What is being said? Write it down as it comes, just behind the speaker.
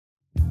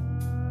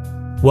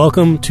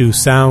Welcome to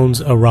Sounds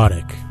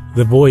Erotic,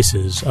 the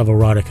voices of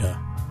erotica.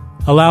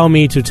 Allow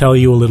me to tell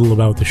you a little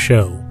about the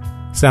show.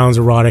 Sounds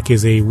Erotic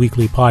is a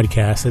weekly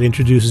podcast that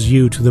introduces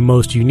you to the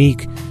most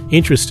unique,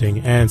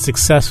 interesting, and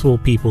successful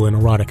people in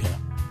erotica.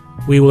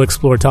 We will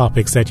explore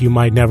topics that you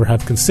might never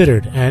have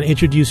considered and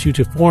introduce you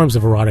to forms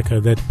of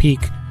erotica that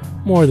pique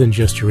more than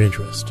just your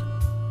interest.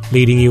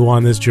 Leading you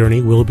on this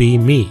journey will be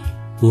me.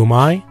 Who am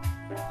I?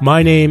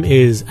 My name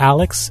is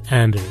Alex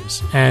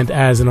Anders, and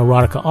as an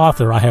erotica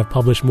author, I have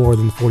published more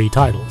than 40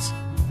 titles.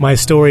 My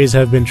stories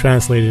have been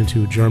translated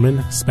into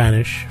German,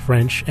 Spanish,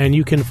 French, and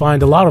you can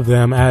find a lot of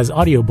them as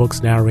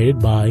audiobooks narrated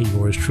by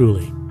yours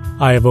truly.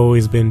 I have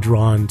always been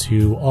drawn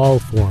to all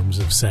forms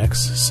of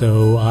sex,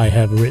 so I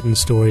have written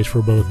stories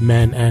for both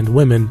men and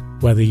women,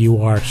 whether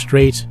you are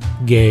straight,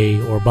 gay,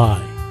 or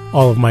bi.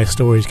 All of my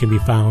stories can be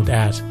found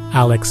at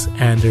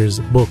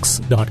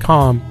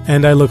alexandersbooks.com,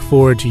 and I look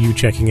forward to you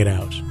checking it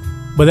out.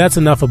 But that's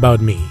enough about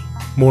me.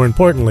 More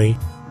importantly,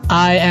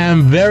 I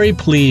am very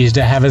pleased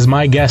to have as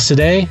my guest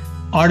today,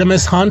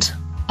 Artemis Hunt,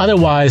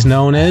 otherwise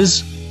known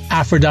as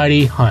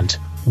Aphrodite Hunt.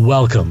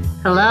 Welcome.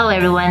 Hello,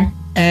 everyone.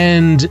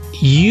 And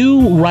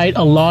you write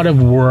a lot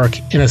of work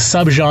in a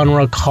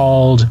subgenre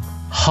called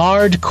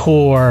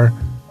hardcore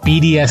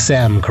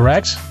BDSM,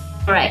 correct?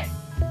 Correct.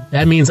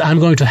 That means I'm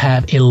going to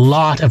have a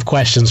lot of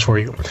questions for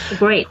you.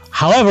 Great.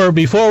 However,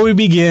 before we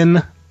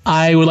begin,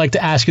 I would like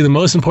to ask you the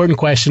most important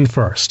question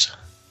first.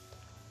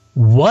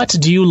 What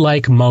do you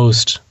like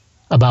most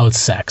about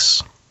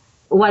sex?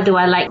 What do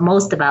I like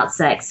most about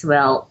sex?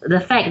 Well, the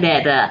fact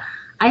that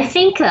I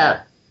think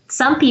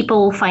some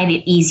people find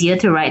it easier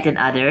to write than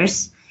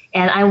others.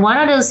 And I'm one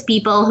of those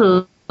people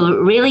who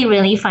really,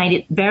 really find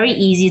it very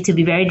easy to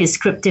be very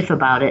descriptive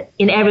about it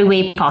in every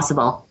way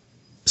possible.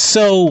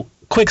 So,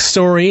 quick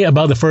story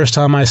about the first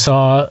time I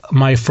saw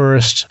my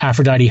first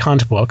Aphrodite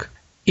Hunt book.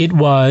 It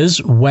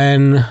was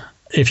when,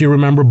 if you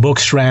remember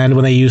Bookstrand,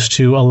 when they used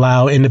to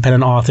allow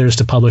independent authors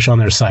to publish on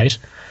their site.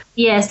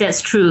 Yes,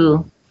 that's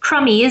true.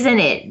 Crummy, isn't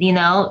it? You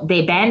know,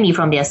 they banned me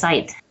from their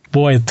site.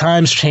 Boy,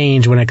 times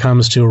change when it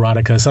comes to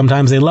erotica.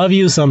 Sometimes they love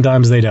you,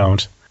 sometimes they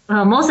don't.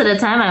 Well, most of the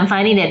time I'm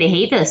finding that they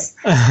hate us.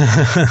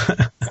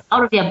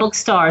 Out of their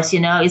bookstores, you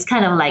know, it's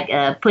kind of like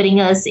putting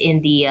us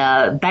in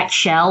the back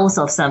shelves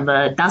of some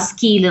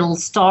dusky little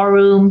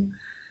storeroom.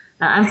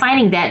 I'm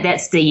finding that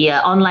that's the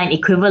online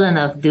equivalent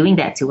of doing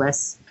that to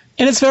us.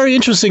 And it's very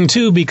interesting,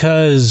 too,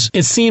 because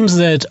it seems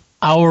that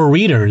our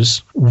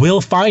readers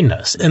will find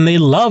us, and they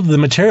love the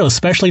material,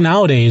 especially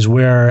nowadays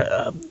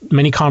where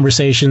many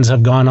conversations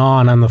have gone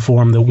on the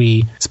forum that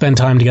we spend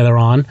time together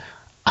on.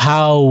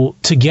 How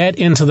to get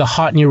into the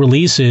hot new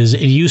releases,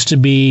 it used to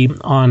be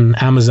on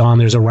Amazon,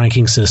 there's a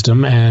ranking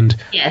system, and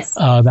yes.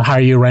 The higher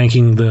you're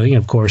ranking,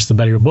 of course, the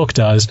better your book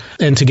does.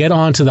 And to get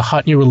onto the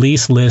hot new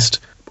release list,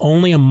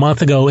 only a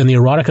month ago in the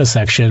erotica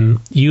section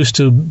used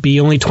to be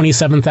only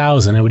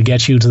 27,000. It would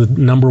get you to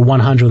the number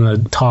 100 on the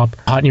top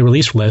hot new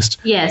release list.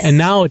 Yes. And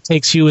now it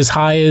takes you as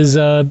high as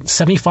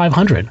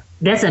 7,500.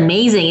 That's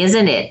amazing,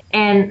 isn't it?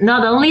 And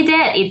not only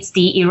that, it's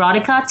the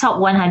Erotica Top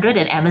 100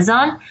 at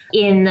Amazon.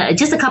 In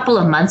just a couple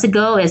of months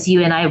ago, as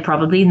you and I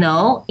probably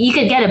know, you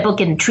could get a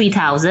book in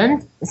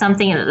 3,000,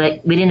 something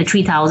like within the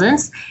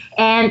 3,000s,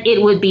 and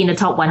it would be in the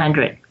top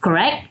 100,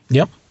 correct?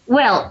 Yep.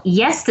 Well,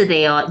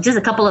 yesterday or just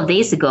a couple of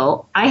days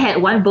ago, I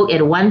had one book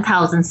at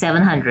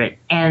 1,700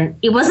 and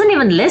it wasn't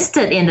even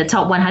listed in the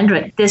top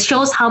 100. This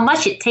shows how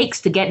much it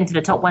takes to get into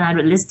the top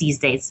 100 list these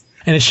days.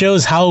 And it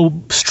shows how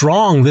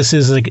strong this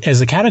is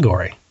as a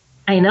category.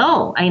 I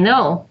know. And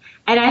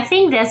I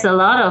think there's a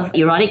lot of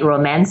erotic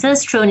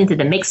romances thrown into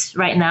the mix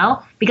right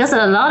now because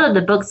a lot of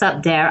the books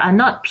up there are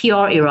not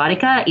pure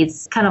erotica.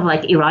 It's kind of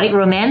like erotic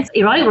romance.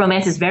 Erotic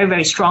romance is very,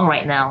 very strong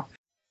right now.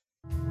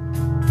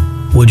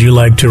 Would you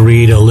like to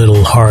read a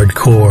little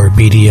hardcore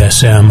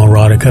BDSM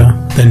erotica?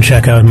 Then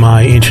check out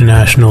my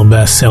international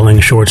best-selling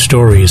short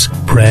stories,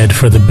 Bread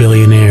for the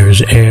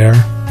Billionaire's Heir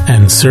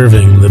and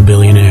Serving the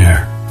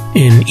Billionaire,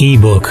 in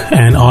ebook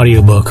and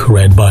audiobook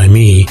read by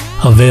me,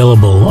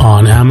 available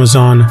on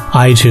Amazon,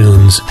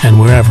 iTunes, and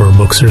wherever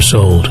books are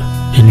sold.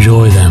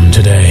 Enjoy them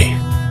today.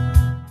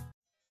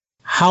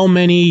 How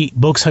many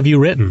books have you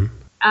written?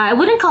 I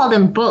wouldn't call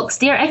them books.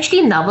 They're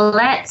actually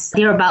novelettes.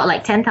 They're about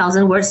like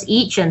 10,000 words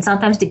each, and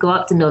sometimes they go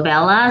up to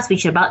novellas,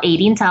 which are about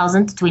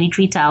 18,000 to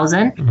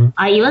 23,000. Mm-hmm.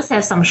 I even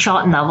have some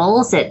short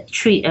novels at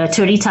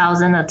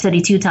 30,000 or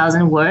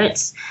 32,000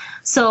 words.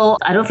 So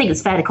I don't think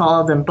it's fair to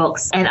call them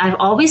books. And I've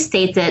always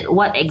stated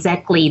what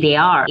exactly they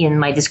are in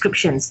my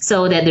descriptions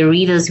so that the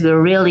readers will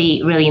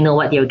really, really know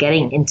what they're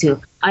getting into.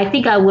 I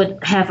think I would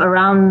have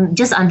around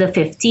just under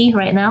 50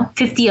 right now,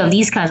 50 of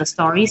these kinds of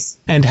stories.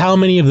 And how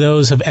many of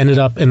those have ended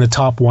up in the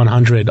top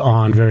 100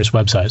 on various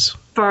websites?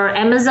 For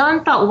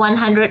Amazon Top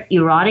 100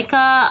 Erotica,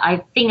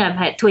 I think I've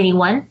had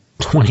 21.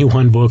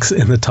 21 books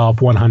in the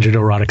top 100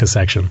 erotica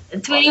section.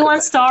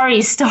 21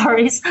 stories.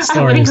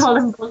 I wouldn't call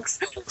them books.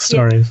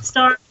 Stories. Yeah,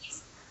 stories.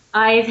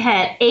 I've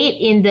had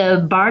 8 in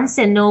the Barnes &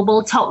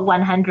 Noble Top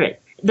 100.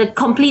 The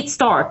complete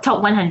store,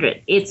 Top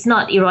 100. It's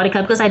not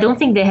erotica because I don't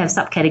think they have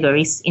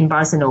subcategories in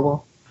Barnes &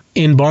 Noble.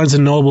 in Barnes &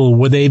 Noble,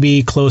 would they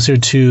be closer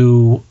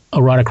to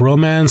erotic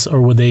romance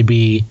or would they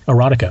be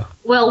erotica?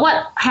 Well,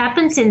 what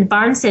happens in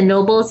Barnes and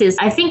Nobles is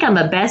I think I'm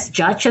a best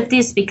judge of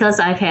this because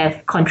I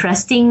have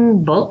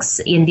contrasting books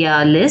in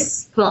their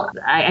lists. Well,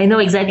 I know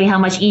exactly how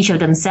much each of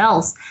them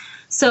sells.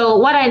 So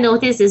what I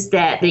notice is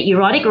that the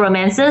erotic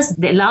romances,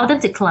 they allow them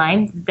to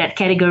climb that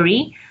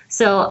category.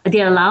 So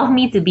they allow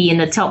me to be in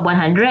the top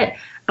 100.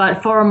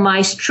 But for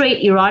my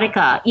straight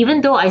erotica,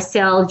 even though I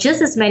sell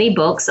just as many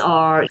books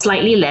or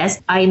slightly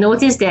less, I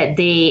noticed that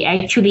they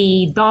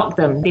actually dog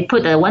them. They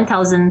put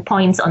 1,000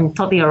 points on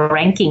top of your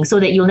ranking so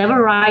that you'll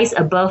never rise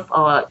above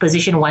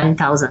position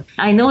 1,000.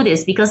 I know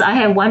this because I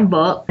have one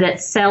book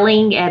that's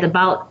selling at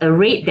about a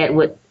rate that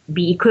would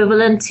be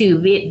equivalent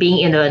to it being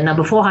in the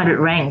number 400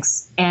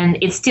 ranks. And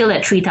it's still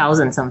at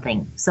 3,000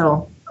 something.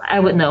 So I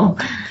would know.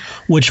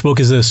 Which book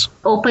is this?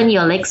 Open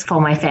Your Legs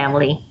for My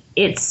Family.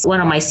 It's one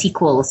of my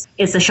sequels.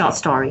 It's a short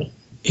story.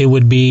 It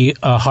would be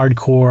a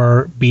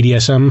hardcore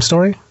BDSM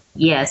story?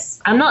 Yes.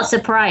 I'm not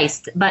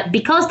surprised, but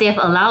because they've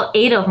allowed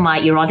 8 of my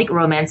erotic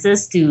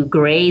romances to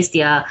grace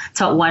their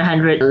top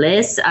 100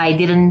 list, I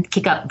didn't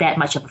kick up that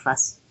much of a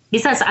fuss.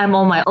 Besides, I'm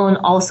on my own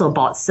also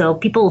bought, so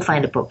people will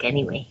find the book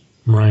anyway.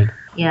 Right.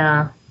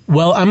 Yeah.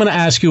 Well, I'm going to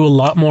ask you a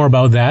lot more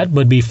about that,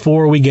 but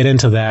before we get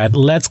into that,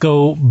 let's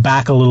go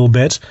back a little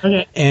bit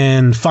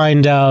and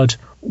find out,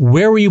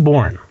 where were you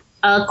born?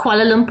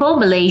 Kuala Lumpur,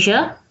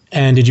 Malaysia.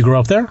 And did you grow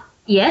up there?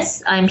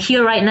 Yes, I'm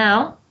here right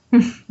now.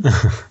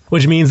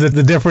 Which means that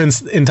the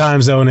difference in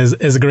time zone is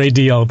a great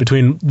deal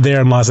between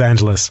there and Los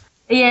Angeles.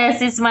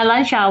 Yes, it's my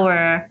lunch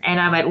hour and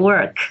I'm at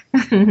work.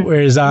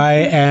 Whereas I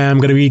am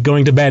going to be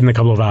going to bed in a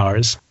couple of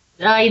hours.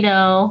 I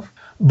know.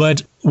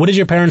 But what did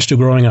your parents do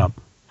growing up?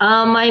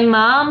 My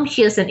mom,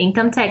 she is an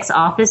income tax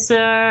officer,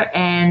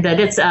 and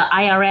that's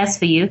IRS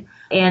for you.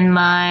 And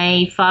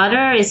my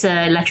father is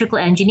an electrical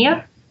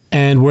engineer.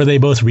 And were they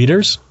both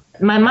readers?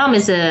 My mom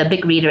is a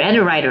big reader and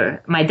a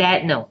writer. My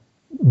dad, no.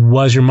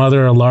 Was your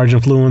mother a large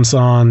influence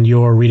on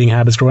your reading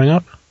habits growing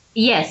up?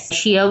 Yes,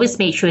 she always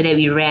made sure that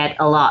we read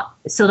a lot.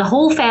 So the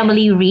whole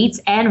family reads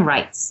and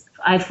writes.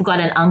 I've got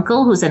an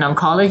uncle who's an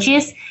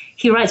oncologist.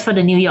 He writes for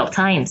the New York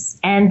Times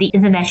and the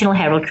International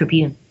Herald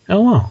Tribune.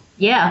 Oh, wow.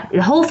 Yeah,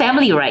 the whole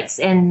family writes.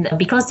 And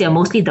because they're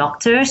mostly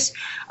doctors,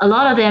 a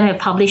lot of them have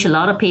published a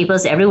lot of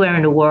papers everywhere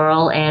in the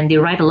world. And they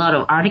write a lot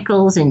of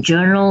articles in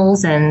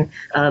journals and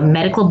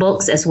medical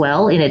books as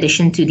well, in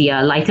addition to the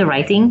lighter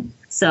writing.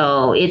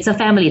 So it's a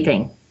family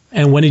thing.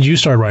 And when did you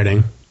start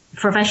writing?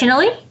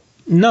 Professionally?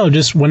 No,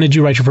 just when did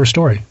you write your first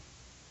story?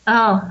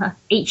 Oh,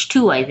 age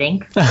 2, I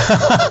think.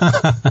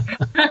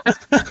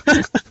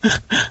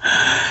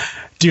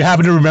 Do you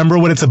happen to remember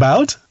what it's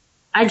about?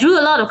 I drew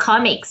a lot of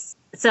comics.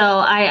 So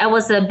I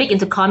was big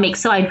into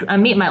comics, so I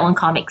made my own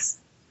comics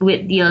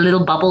with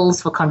little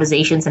bubbles for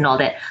conversations and all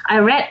that. I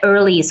read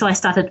early, so I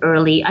started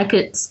early. I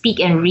could speak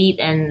and read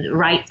and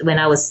write when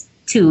I was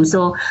 2,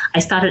 so I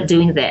started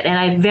doing that. And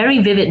I have very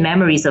vivid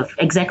memories of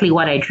exactly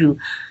what I drew.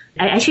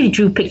 I actually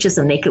drew pictures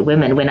of naked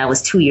women when I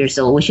was 2 years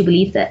old. Would you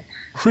believe that?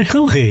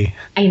 Really?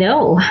 I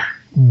know.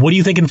 What do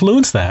you think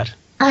influenced that?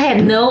 I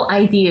had no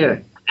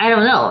idea. I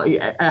don't know,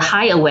 a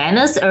high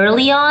awareness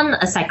early on,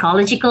 a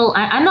psychological.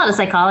 I'm not a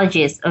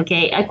psychologist,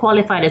 okay? I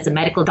qualified as a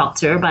medical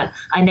doctor, but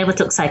I never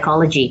took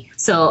psychology.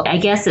 So I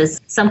guess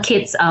some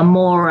kids are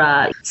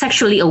more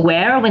sexually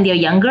aware when they're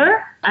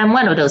younger. I'm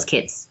one of those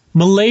kids.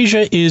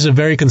 Malaysia is a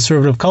very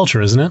conservative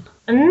culture, isn't it?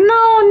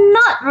 No,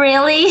 not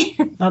really.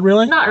 Not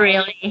really? Not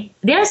really.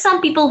 There are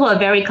some people who are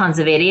very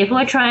conservative, who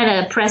are trying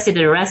to press it to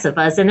the rest of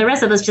us, and the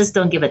rest of us just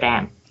don't give a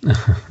damn.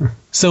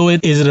 So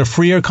is it a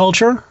freer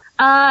culture?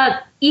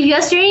 If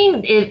you're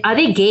saying, are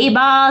they gay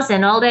bars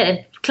and all that,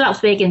 and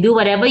clubs where you can do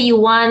whatever you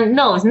want?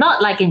 No, it's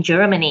not like in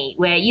Germany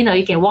where,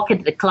 you can walk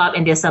into the club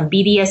and there's some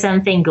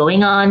BDSM thing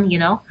going on,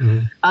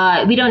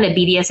 Mm-hmm. We don't have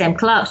BDSM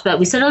clubs, but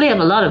we certainly have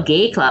a lot of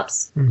gay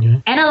clubs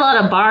and a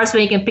lot of bars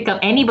where you can pick up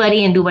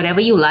anybody and do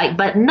whatever you like,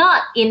 but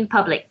not in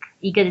public.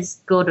 You can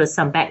just go to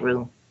some back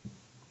room.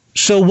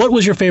 So what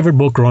was your favorite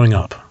book growing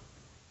up?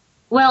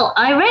 Well,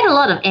 I read a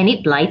lot of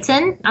Enid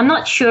Blyton. I'm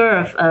not sure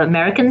if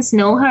Americans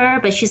know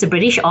her, but she's a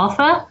British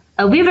author.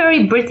 We're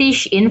very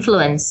British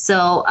influenced,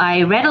 so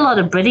I read a lot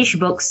of British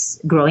books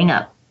growing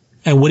up.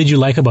 And what did you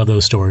like about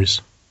those stories?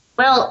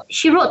 Well,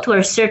 she wrote to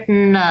a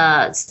certain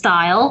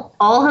style.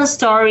 All her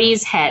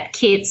stories had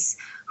kids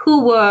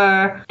who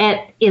were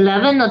at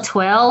 11 or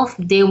 12.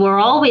 They were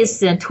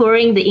always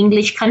touring the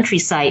English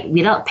countryside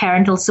without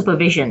parental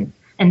supervision,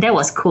 and that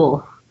was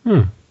cool.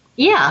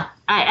 Yeah,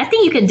 I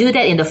think you can do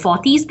that in the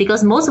 40s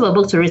because most of her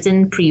books were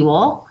written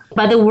pre-war.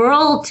 But the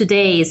world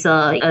today is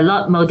a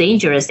lot more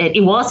dangerous.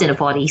 It was in the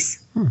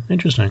 40s.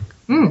 Interesting.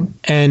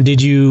 And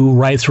did you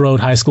write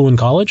throughout high school and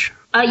college?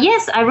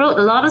 Yes, I wrote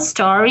a lot of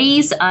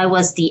stories. I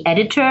was the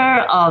editor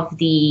of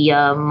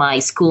my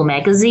school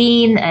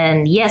magazine.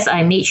 And yes,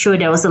 I made sure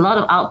there was a lot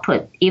of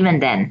output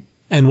even then.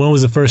 And when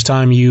was the first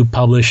time you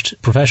published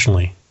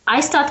professionally?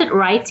 I started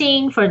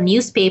writing for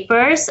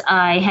newspapers.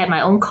 I had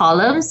my own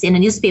columns in the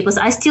newspapers.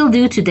 I still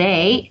do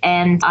today.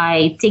 And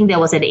I think that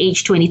was at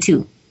age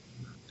 22.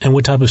 And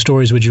what type of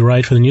stories would you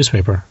write for the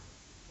newspaper?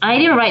 I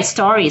didn't write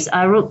stories.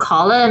 I wrote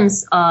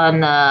columns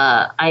on,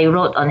 I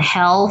wrote on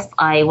health.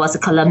 I was a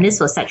columnist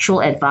for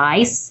sexual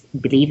advice,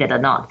 believe it or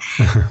not.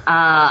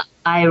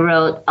 I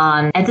wrote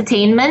on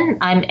entertainment.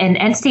 I'm an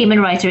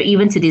entertainment writer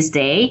even to this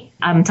day.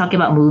 I'm talking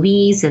about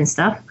movies and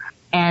stuff.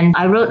 And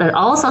I wrote on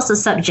all sorts of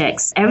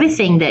subjects,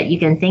 everything that you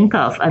can think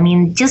of. I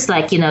mean, just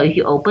like, if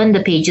you open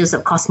the pages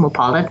of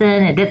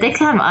Cosmopolitan, and that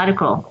kind of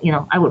article,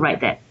 I would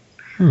write that.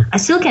 I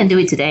still can do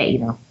it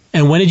today,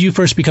 And when did you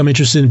first become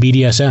interested in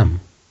BDSM?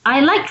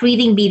 I liked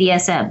reading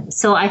BDSM.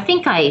 So I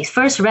think I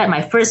first read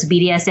my first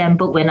BDSM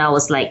book when I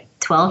was like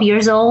 12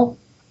 years old.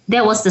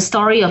 That was The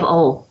Story of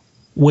O.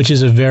 Which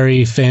is a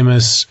very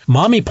famous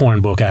mommy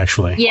porn book,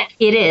 actually. Yeah,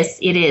 it is.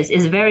 It is.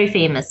 It's very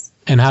famous.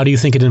 And how do you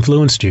think it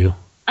influenced you?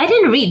 I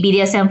didn't read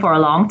BDSM for a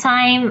long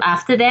time.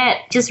 After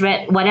that, just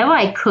read whatever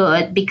I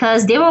could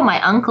because they were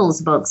my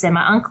uncle's books. And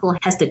my uncle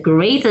has the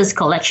greatest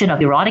collection of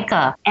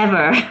erotica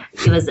ever.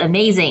 It was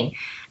amazing.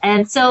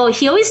 And so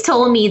he always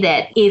told me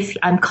that if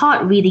I'm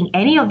caught reading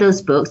any of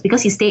those books,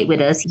 because he stayed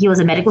with us, he was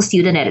a medical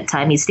student at the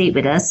time, he stayed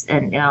with us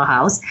in our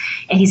house,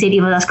 and he said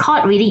if I was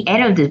caught reading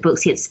any of those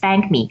books, he'd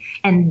spank me.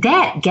 And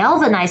that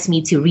galvanized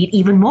me to read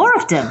even more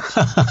of them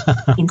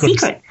in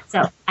secret.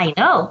 So I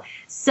know.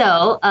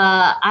 So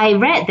I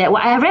read that.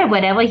 I read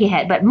whatever he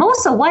had, but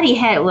most of what he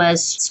had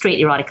was straight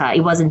erotica.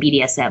 It wasn't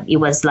BDSM. It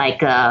was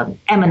like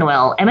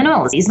Emmanuel.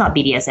 Emmanuel is not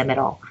BDSM at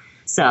all.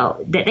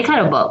 So that kind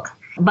of book.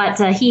 But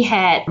he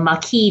had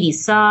Marquis de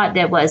Sade,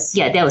 that was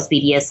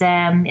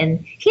BDSM,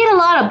 and he had a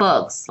lot of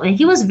books. And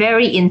he was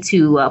very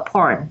into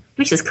porn,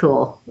 which is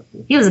cool.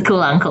 He was a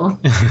cool uncle.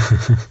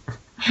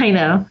 I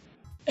know.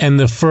 And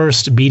the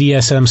first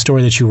BDSM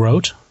story that you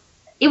wrote?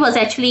 It was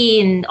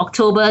actually in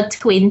October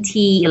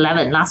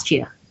 2011, last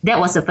year. That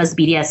was the first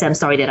BDSM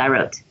story that I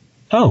wrote.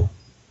 Oh.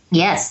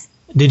 Yes.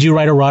 Did you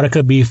write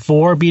erotica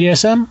before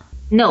BDSM?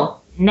 No,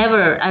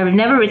 never. I've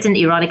never written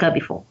erotica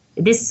before.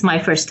 This is my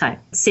first time.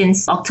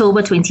 Since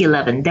October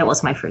 2011, that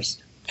was my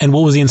first. And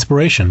what was the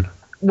inspiration?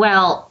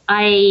 Well,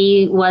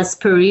 I was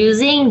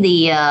perusing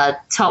the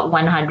top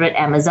 100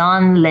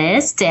 Amazon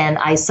list and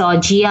I saw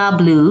Gia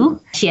Blue.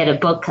 She had a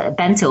book,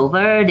 Bent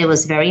Over, that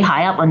was very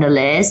high up on the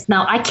list.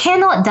 Now, I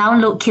cannot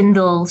download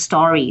Kindle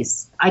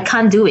stories. I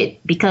can't do it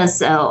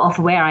because of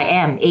where I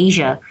am,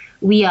 Asia.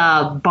 We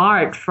are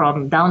barred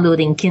from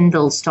downloading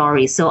Kindle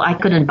stories, so I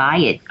couldn't buy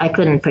it. I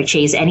couldn't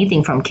purchase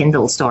anything from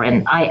Kindle store,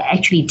 and I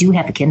actually do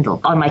have a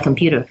Kindle on my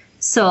computer.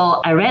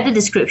 So I read the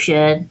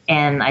description,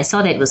 and I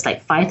saw that it was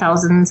like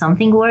 5,000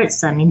 something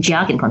words. I mean,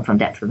 Gia can confirm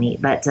that for me,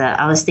 but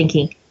I was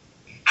thinking,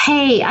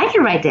 hey, I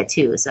can write that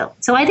too. So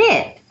I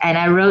did, and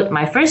I wrote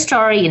my first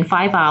story in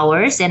 5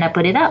 hours, and I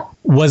put it up.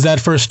 Was that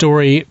first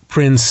story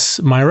Prince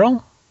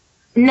Miro?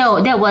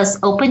 No, that was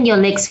Open Your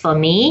Legs for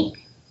Me.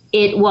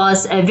 It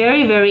was a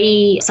very,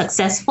 very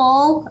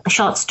successful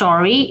short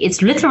story.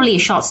 It's literally a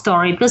short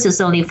story because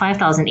it's only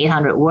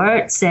 5,800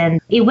 words.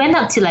 And it went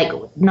up to like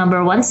number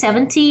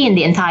 170 in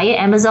the entire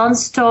Amazon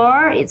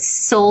store. It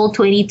sold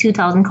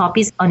 22,000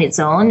 copies on its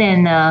own.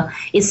 And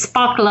it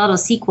sparked a lot of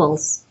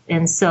sequels.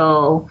 And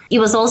so it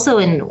was also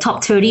in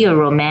top 30 of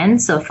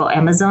romance for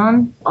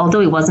Amazon,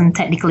 although it wasn't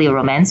technically a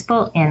romance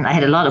book. And I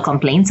had a lot of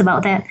complaints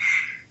about that.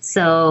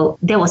 So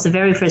that was the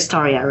very first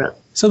story I wrote.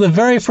 So the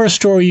very first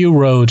story you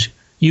wrote,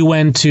 you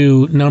went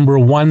to number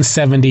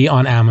 170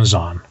 on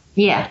Amazon.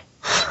 Yeah.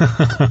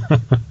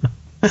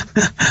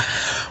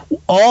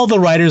 All the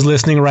writers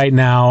listening right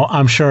now,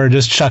 I'm sure, are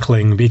just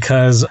chuckling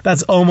because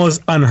that's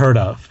almost unheard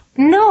of.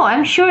 No,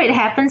 I'm sure it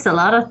happens to a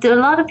lot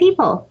of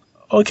people.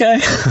 Okay.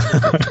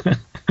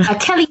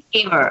 Kelly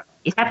Kramer,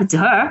 it happened to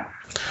her.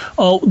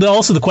 Oh,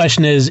 also the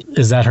question is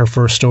that her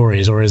first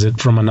stories or is it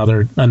from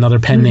another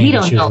pen name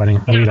that she was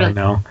writing? We don't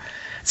know.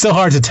 It's so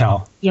hard to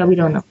tell. Yeah, we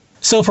don't know.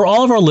 So for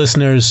all of our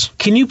listeners,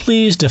 can you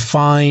please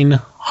define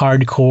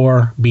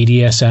hardcore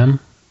BDSM?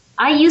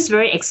 I use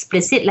very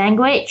explicit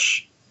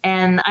language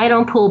and I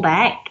don't pull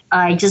back.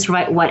 I just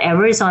write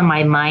whatever is on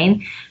my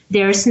mind.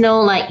 There's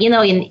no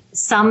in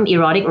some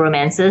erotic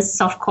romances,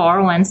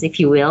 softcore ones, if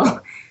you will,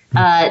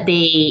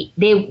 they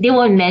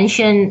won't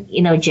mention,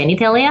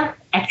 genitalia,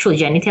 actual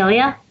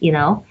genitalia,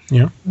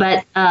 Yeah.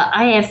 But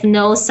I have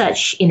no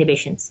such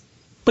inhibitions.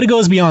 But it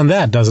goes beyond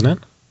that, doesn't it?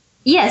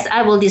 Yes,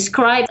 I will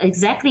describe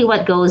exactly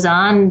what goes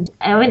on.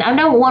 I mean,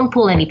 I won't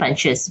pull any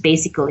punches,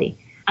 basically.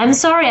 I'm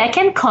sorry, I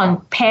can't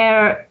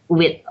compare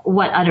with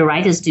what other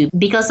writers do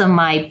because of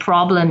my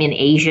problem in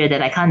Asia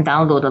that I can't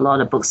download a lot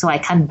of books, so I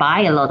can't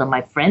buy a lot of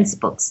my friends'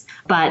 books.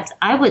 But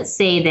I would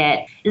say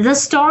that the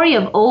story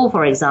of O,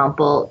 for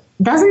example,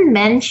 doesn't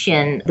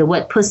mention the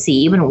word pussy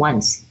even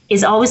once.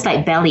 It's always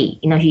like belly.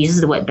 He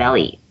uses the word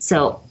belly.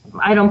 So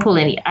I don't pull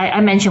any.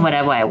 I mention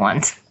whatever I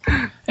want.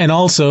 And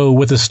also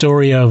with the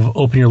story of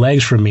Open Your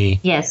Legs for Me.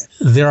 Yes.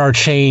 There are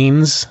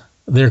chains,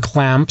 there are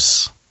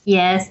clamps.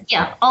 Yes.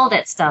 Yeah. All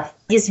that stuff.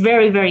 It's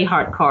very, very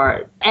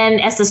hardcore. And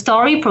as the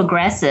story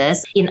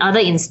progresses in other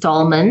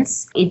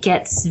installments, it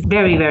gets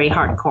very, very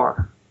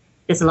hardcore.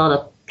 There's a lot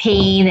of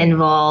pain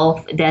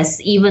involved. There's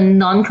even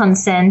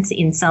non-consent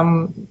in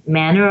some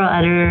manner or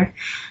other.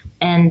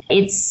 And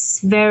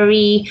it's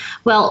very,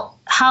 well,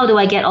 how do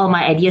I get all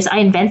my ideas? I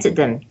invented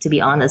them, to be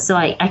honest. So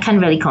I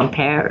can't really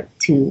compare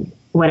to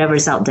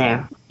whatever's out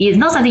there. It's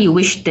not something you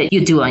wish that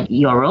you do on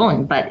your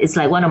own, but it's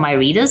like one of my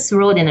readers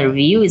wrote in a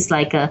review. It's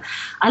like,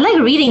 I like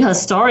reading her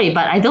story,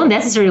 but I don't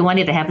necessarily want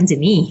it to happen to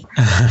me.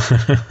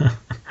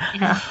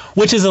 Yeah.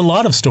 Which is a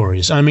lot of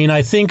stories. I mean,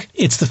 I think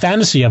it's the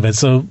fantasy of it.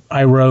 So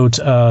I wrote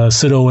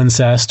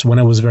pseudo-incest when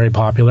it was very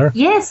popular.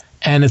 Yes.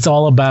 And it's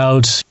all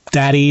about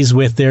daddies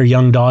with their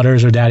young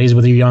daughters or daddies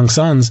with their young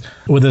sons,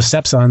 with their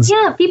stepsons.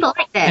 Yeah, people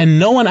like that. And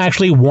no one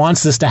actually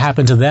wants this to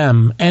happen to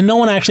them. And no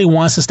one actually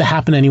wants this to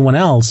happen to anyone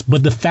else.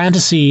 But the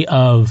fantasy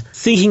of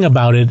thinking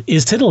about it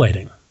is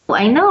titillating.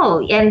 I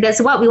know, and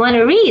that's what we want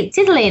to read,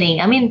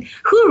 titillating. I mean,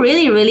 who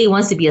really, really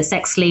wants to be a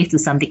sex slave to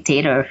some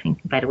dictator,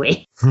 by the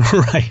way?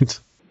 Right.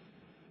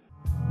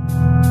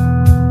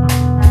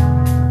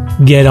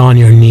 Get on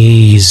your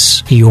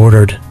knees, he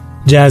ordered.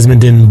 Jasmine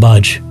didn't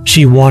budge.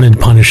 She wanted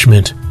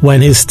punishment.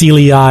 When his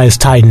steely eyes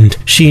tightened,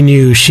 she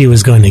knew she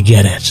was going to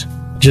get it.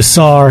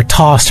 Jassar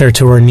tossed her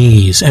to her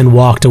knees and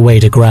walked away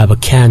to grab a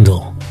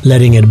candle.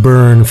 Letting it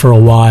burn for a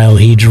while,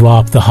 he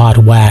dropped the hot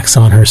wax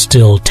on her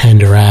still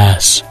tender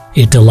ass.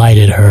 It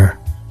delighted her.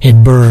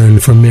 It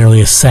burned for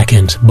merely a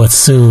second, but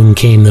soon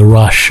came the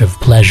rush of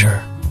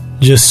pleasure.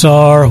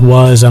 Jassar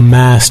was a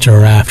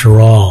master after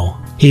all.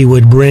 He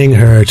would bring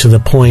her to the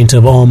point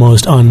of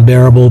almost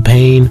unbearable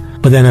pain,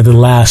 but then at the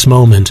last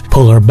moment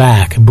pull her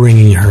back,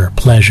 bringing her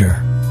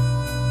pleasure.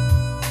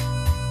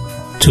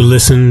 To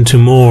listen to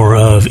more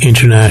of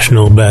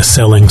international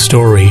best-selling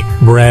story,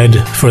 Bread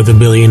for the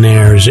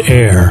Billionaire's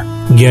Heir,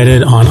 get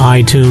it on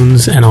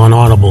iTunes and on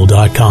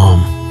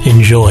Audible.com.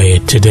 Enjoy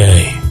it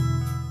today.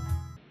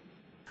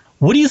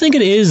 What do you think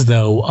it is,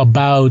 though,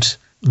 about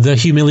the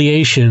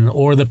humiliation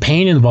or the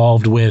pain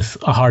involved with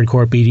a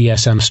hardcore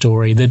BDSM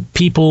story that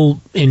people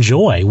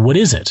enjoy? What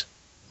is it?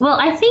 Well,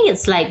 I think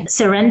it's like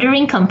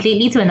surrendering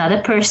completely to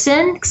another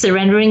person,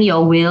 surrendering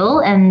your will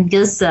and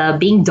just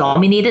being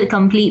dominated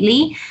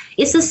completely.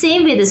 It's the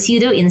same with the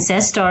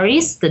pseudo-incest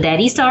stories, the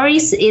daddy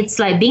stories. It's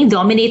like being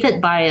dominated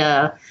by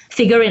a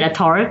figure in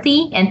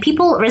authority, and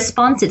people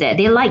respond to that.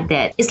 They like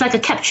that. It's like a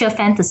capture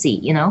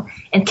fantasy,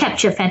 and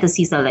capture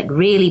fantasies are like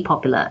really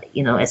popular,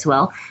 as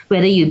well.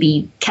 Whether you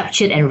be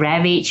captured and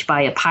ravaged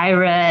by a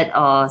pirate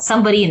or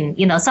somebody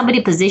in,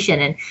 somebody position.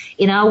 And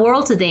in our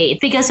world today,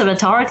 figures of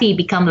authority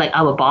become like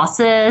our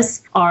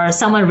bosses or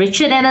someone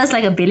richer than us,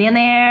 like a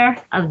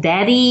billionaire, our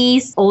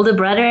daddies, older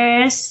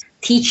brothers,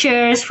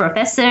 teachers,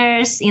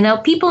 professors,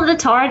 people in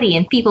authority,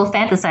 and people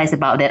fantasize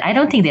about that. I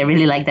don't think they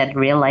really like that in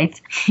real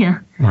life. Yeah.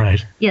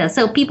 Right. Yeah.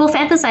 So people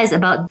fantasize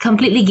about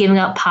completely giving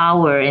up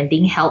power and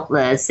being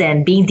helpless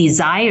and being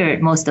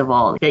desired most of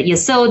all. That you're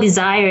so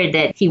desired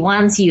that he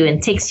wants you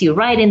and takes you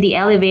right in the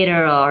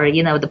elevator or,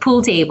 the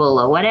pool table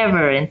or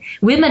whatever. And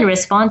women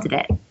respond to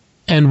that.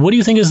 And what do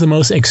you think is the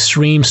most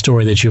extreme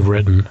story that you've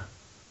written?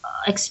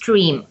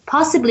 Extreme.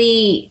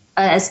 Possibly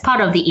as part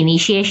of the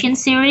Initiation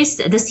series,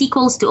 the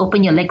sequels to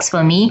Open Your Legs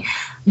for Me.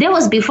 That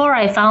was before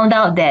I found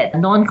out that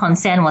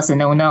non-consent was a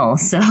no-no.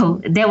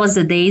 So that was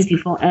the days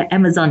before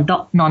Amazon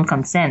docked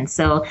non-consent.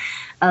 So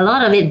a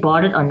lot of it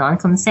bordered on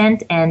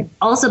non-consent. And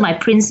also my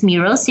Prince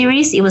Miro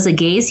series, it was a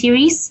gay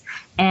series.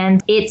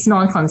 And it's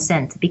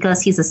non-consent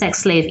because he's a sex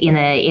slave in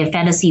a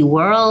fantasy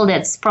world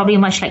that's probably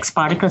much like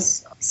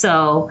Spartacus.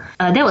 So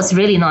that was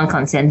really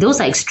non-consent.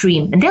 Those are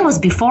extreme. And that was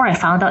before I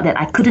found out that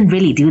I couldn't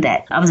really do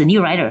that. I was a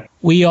new writer.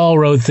 We all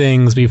wrote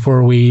things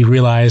before we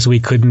realized we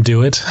couldn't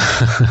do it.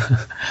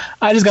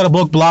 I just got a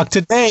book blocked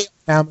today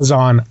on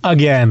Amazon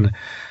again.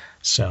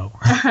 So...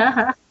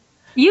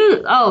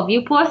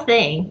 You poor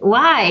thing.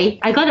 Why?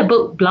 I got a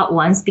book blocked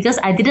once because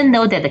I didn't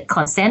know that the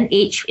consent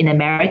age in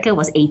America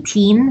was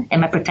 18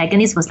 and my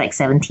protagonist was like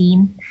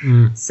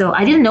 17. So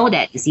I didn't know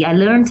that. You see, I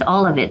learned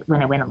all of it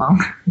when I went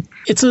along.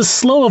 It's a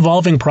slow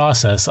evolving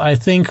process. I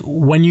think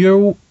when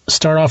you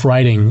start off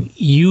writing,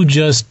 you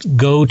just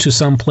go to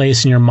some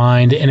place in your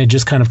mind and it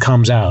just kind of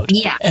comes out.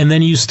 Yeah. And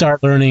then you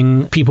start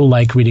learning people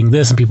like reading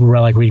this and people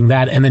like reading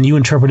that, and then you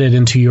interpret it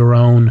into your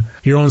own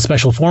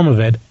special form of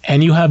it,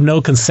 and you have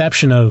no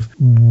conception of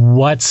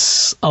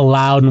what's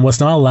allowed and what's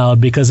not allowed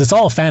because it's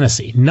all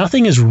fantasy.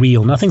 Nothing is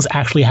real. Nothing's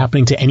actually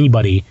happening to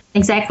anybody.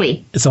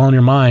 Exactly. It's all in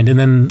your mind. And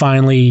then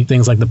finally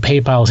things like the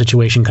PayPal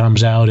situation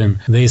comes out and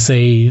they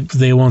say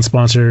they won't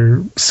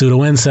sponsor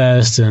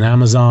pseudo-incest and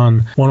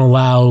Amazon won't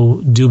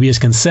allow dubious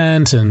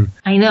consent. And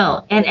I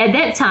know. And at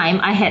that time,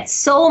 I had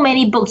so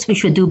many books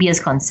which were dubious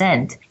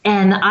consent.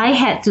 And I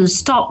had to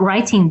stop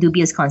writing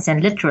dubious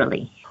consent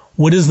literally.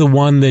 What is the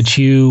one that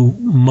you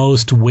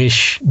most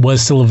wish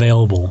was still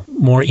available,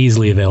 more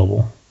easily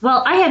available?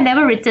 Well, I have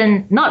never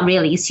written, not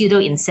really,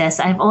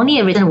 pseudo-incest. I've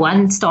only written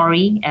one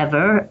story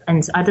ever,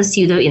 and other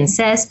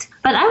pseudo-incest.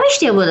 But I wish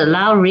they would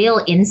allow real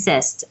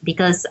incest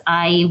because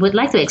I would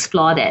like to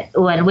explore that.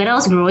 When I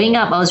was growing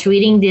up, I was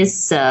reading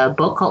this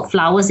book called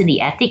Flowers in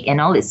the Attic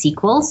and all its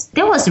sequels.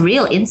 There was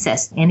real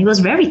incest, and it was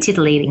very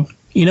titillating.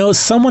 You know,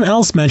 someone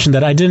else mentioned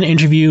that I did an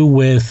interview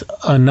with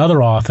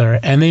another author,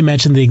 and they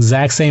mentioned the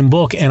exact same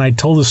book, and I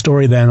told the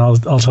story then, I'll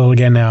tell it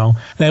again now,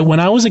 that when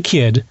I was a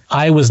kid,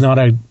 I was not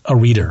a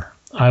reader.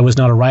 I was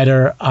not a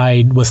writer.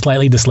 I was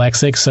slightly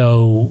dyslexic,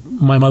 so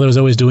my mother was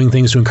always doing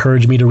things to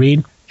encourage me to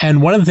read.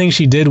 And one of the things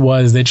she did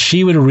was that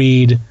she would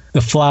read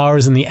the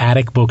Flowers in the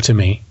Attic book to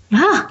me.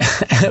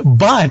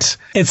 But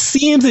it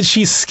seems that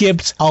she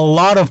skipped a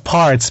lot of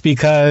parts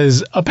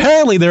because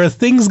apparently there are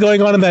things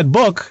going on in that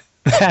book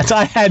that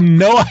I had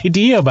no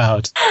idea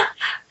about.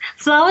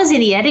 Flowers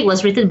in the Attic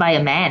was written by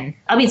a man.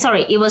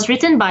 It was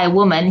written by a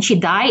woman. She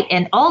died,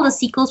 and all the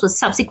sequels were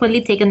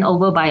subsequently taken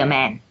over by a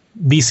man.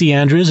 V.C.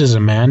 Andrews is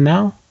a man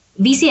now?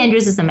 V.C.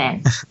 Andrews is a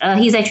man.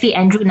 He's actually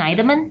Andrew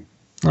Neiderman.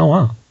 Oh,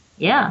 wow.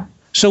 Yeah.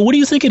 So what do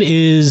you think it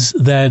is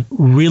that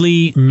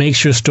really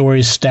makes your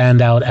stories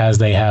stand out as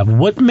they have?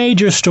 What made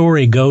your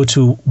story go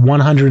to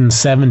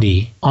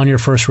 170 on your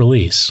first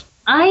release?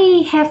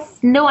 I have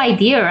no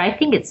idea. I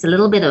think it's a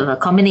little bit of a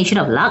combination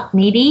of luck,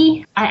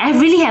 maybe. I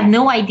really have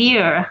no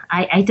idea.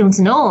 I don't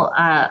know.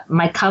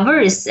 My cover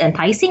is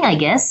enticing, I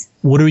guess.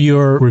 What do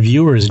your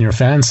reviewers and your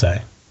fans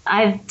say?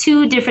 I have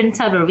two different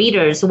type of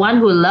readers, one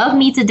who love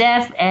me to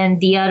death and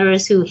the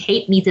others who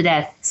hate me to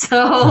death.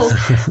 So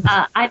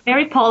I'm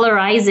very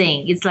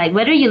polarizing. It's like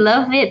whether you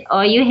love it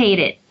or you hate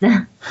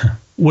it.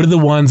 What do the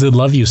ones that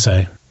love you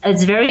say?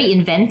 It's very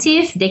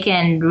inventive. They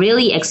can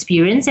really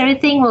experience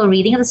everything while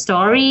reading the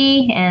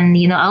story. And,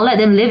 I'll let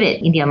them live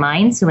it in their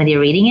minds when they're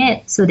reading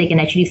it so they can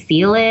actually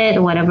feel it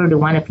or whatever they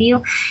want to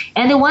feel.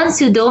 And the ones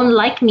who don't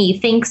like me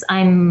thinks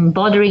I'm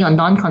bordering on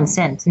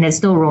non-consent and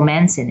there's no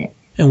romance in it.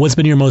 And what's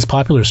been your most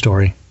popular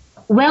story?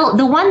 Well,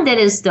 the one that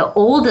is the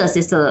oldest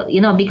is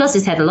because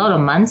it's had a lot of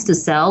months to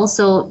sell.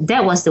 So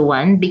that was the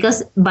one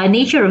because by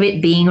nature of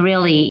it being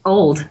really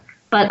old.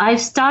 But I've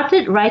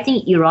started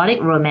writing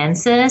erotic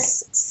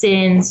romances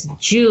since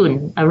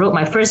June. I wrote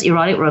my first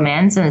erotic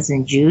romance and it's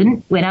in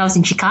June when I was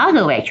in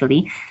Chicago,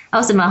 actually. I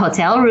was in my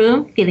hotel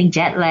room feeling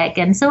jet lag.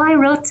 And so I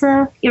wrote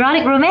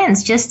erotic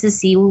romance just to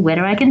see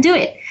whether I can do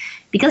it.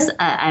 Because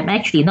I'm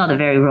actually not a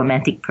very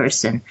romantic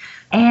person.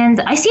 And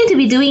I seem to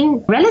be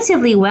doing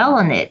relatively well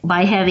on it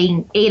by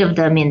having 8 of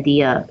them in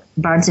the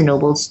Barnes &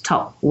 Noble's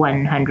top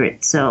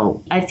 100.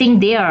 So I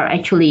think they are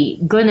actually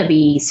going to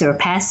be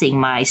surpassing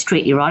my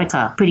straight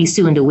erotica pretty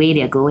soon the way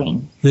they're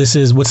going. What's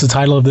the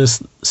title of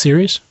this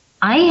series?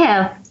 I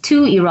have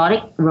 2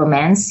 erotic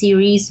romance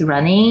series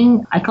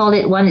running. I call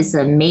it one is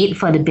a Made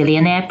for the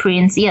Billionaire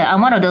Prince. Yeah,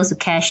 I'm one of those who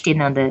cashed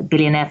in on the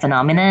billionaire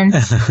phenomenon.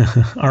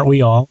 Aren't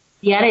we all?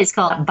 The other is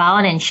called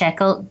Bound and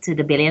Shackled to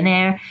the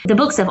Billionaire. The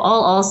books have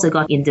all also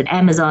got into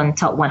Amazon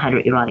Top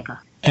 100 Erotica.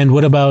 And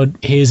what about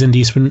His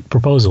Indecent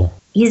Proposal?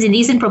 His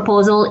Indecent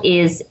Proposal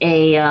is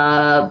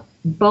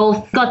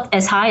both got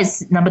as high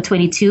as number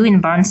 22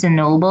 in Barnes &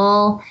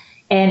 Noble.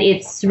 And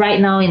it's right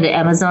now in the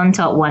Amazon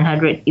Top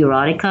 100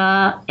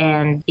 Erotica.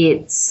 And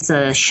it's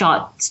a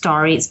short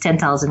story. It's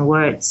 10,000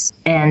 words.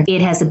 And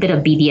it has a bit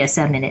of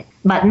BDSM in it,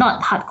 but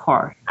not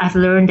hardcore. I've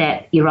learned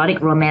that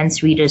erotic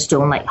romance readers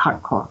don't like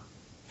hardcore.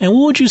 And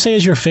what would you say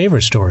is your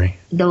favorite story?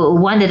 The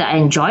one that I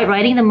enjoyed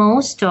writing the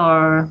most,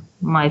 or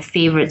my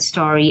favorite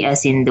story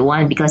as in the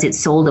one because it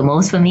sold the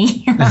most for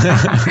me?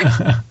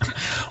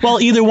 Well,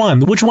 either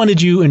one. Which one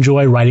did you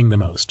enjoy writing the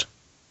most?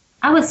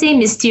 I would say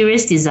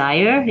Mysterious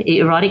Desire,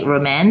 erotic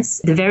romance,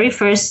 the very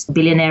first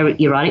billionaire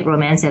erotic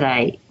romance that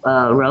I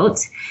wrote,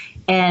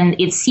 and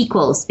its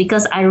sequels,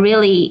 because I'm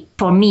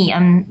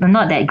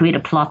not that great a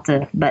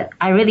plotter, but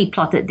I really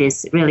plotted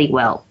this really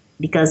well.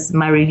 Because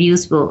my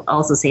reviews will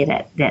also say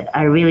that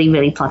I really,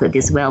 really plotted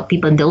this well.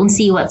 People don't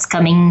see what's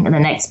coming in the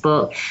next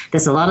book.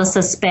 There's a lot of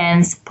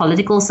suspense,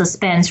 political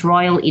suspense,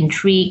 royal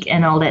intrigue,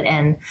 and all that.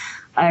 And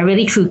I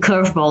really threw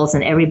curveballs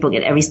in every book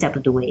at every step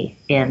of the way.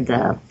 And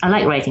I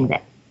like writing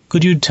that.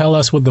 Could you tell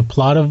us what the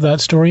plot of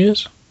that story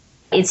is?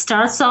 It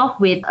starts off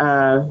with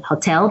a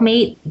hotel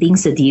maid being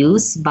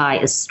seduced by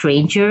a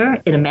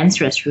stranger in a men's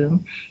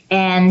restroom,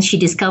 and she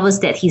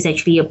discovers that he's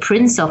actually a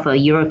prince of a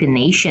European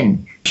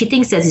nation. She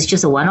thinks that it's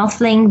just a one-off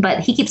thing,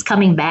 but he keeps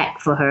coming back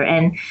for her,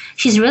 and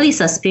she's really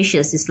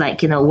suspicious. It's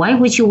like, what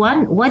do you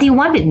want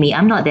with me?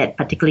 I'm not that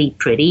particularly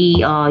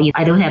pretty, or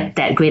I don't have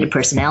that great a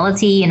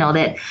personality and all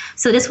that.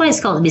 So that's why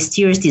it's called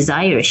Mysterious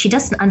Desire. She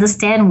doesn't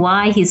understand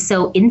why he's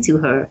so into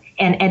her,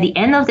 and at the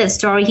end of that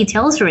story, he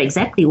tells her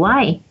exactly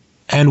why.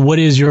 And what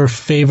is your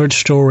favorite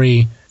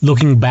story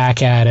looking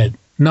back at it?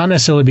 Not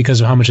necessarily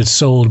because of how much it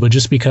sold, but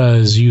just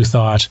because you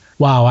thought,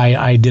 wow,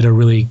 I did a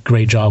really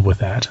great job with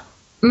that.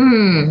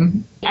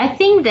 I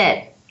think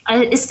that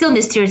it's still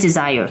Mysterious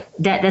Desire.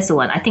 That's the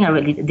one. I think I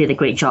really did a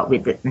great job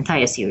with the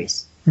entire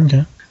series.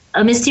 Okay.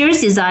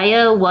 Mysterious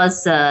Desire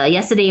was,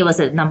 yesterday it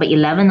was at number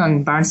 11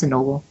 on Barnes &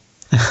 Noble.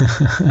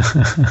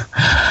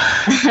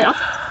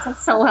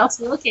 So else,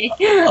 okay.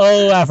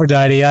 Oh,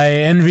 Aphrodite, I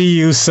envy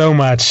you so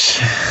much.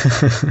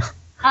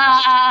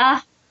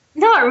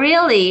 Not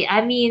really.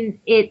 I mean,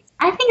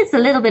 I think it's a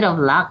little bit of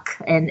luck.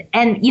 And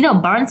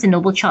Barnes and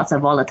Noble charts are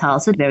volatile,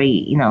 so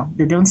very,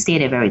 they don't stay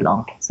there very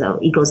long. So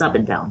it goes up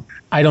and down.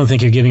 I don't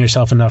think you're giving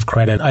yourself enough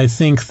credit. I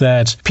think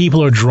that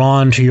people are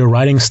drawn to your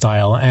writing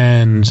style,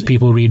 and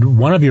people read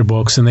one of your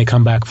books and they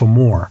come back for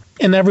more.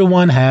 And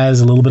everyone has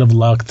a little bit of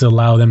luck to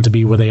allow them to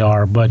be where they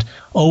are, but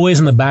always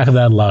in the back of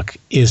that luck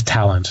is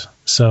talent.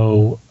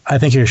 So I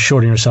think you're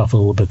shorting yourself a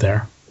little bit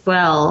there.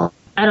 Well,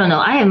 I don't know.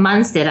 I have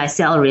months that I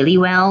sell really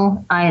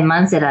well. I have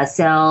months that I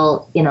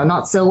sell,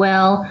 not so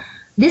well.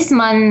 This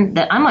month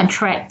that I'm on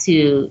track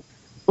to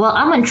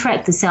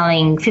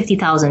selling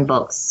 50,000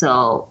 books.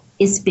 So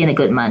it's been a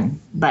good month.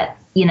 But,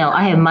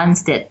 I have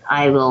months that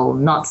I will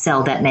not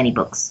sell that many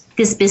books.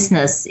 This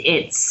business,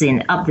 it's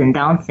an up and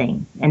down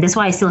thing. And that's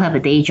why I still have a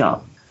day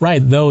job.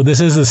 Right, though this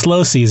is a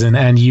slow season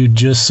and you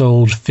just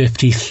sold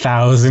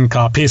 50,000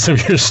 copies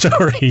of your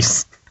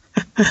stories.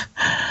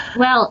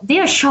 Well, they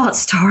are short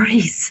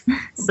stories,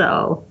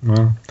 so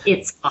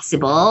it's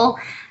possible.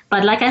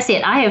 But like I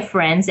said, I have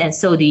friends, and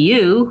so do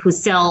you, who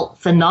sell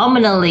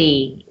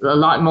phenomenally a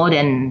lot more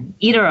than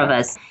either of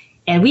us.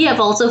 And we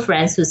have also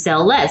friends who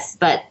sell less.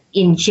 But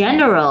in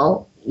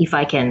general, if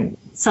I can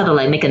sort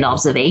of make an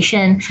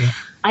observation, sure.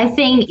 I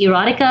think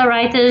erotica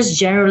writers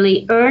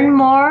generally earn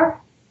more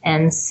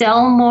and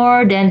sell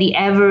more than the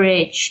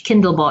average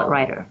Kindle bought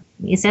writer.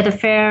 Is that a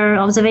fair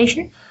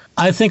observation?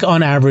 I think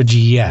on average,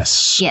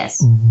 yes.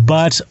 Yes.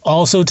 But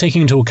also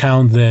taking into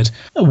account that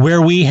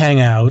where we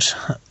hang out,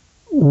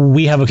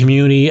 we have a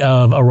community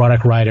of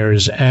erotic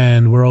writers,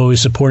 and we're always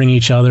supporting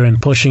each other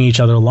and pushing each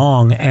other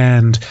along.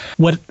 And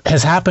what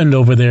has happened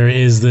over there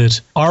is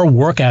that our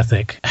work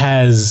ethic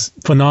has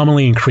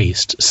phenomenally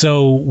increased.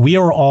 So we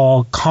are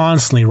all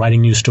constantly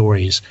writing new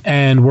stories,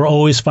 and we're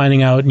always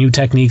finding out new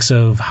techniques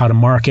of how to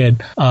market,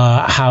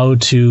 how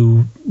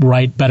to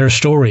write better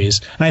stories.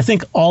 And I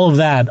think all of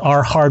that,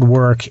 our hard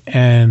work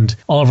and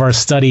all of our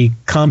study,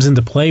 comes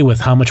into play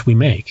with how much we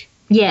make.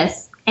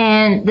 Yes.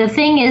 And the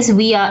thing is,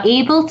 we are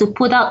able to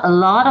put out a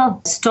lot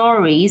of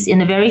stories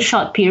in a very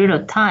short period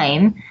of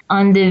time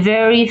on the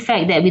very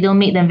fact that we don't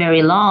make them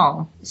very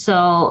long.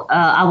 So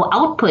our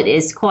output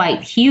is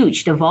quite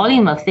huge, the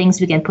volume of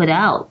things we can put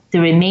out to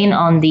remain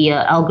on the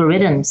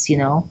algorithms,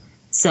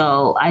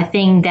 So I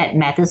think that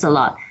matters a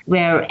lot.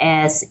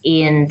 Whereas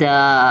in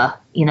the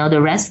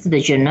rest of the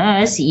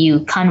genres,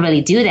 you can't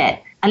really do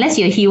that. Unless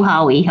you're Hugh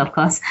Howey, of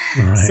course.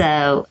 Right.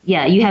 So,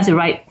 yeah, you have to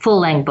write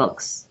full-length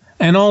books.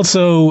 And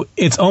also,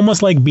 it's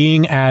almost like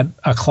being at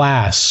a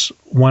class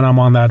when I'm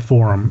on that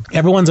forum.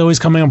 Everyone's always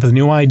coming up with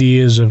new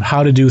ideas of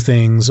how to do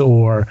things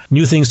or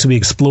new things to be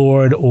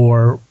explored,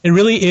 or it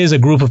really is a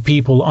group of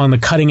people on the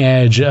cutting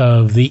edge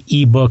of the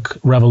ebook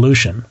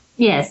revolution.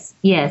 Yes,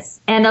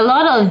 yes. And a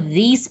lot of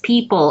these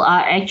people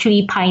are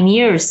actually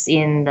pioneers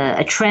in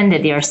a trend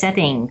that they are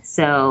setting.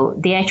 So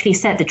they actually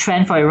set the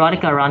trend for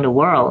erotica around the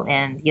world.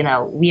 And,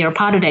 we are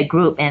part of that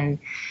group. And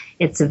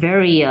it's a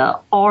very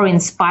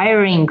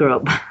awe-inspiring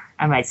group,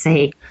 I might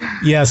say.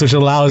 Yes, which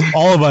allows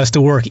all of us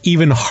to work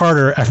even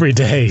harder every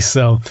day.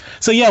 So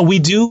yeah, we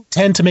do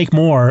tend to make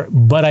more,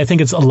 but I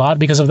think it's a lot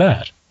because of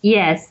that.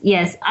 Yes.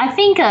 I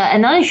think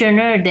another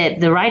genre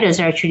that the writers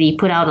actually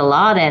put out a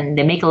lot and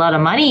they make a lot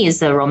of money is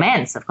the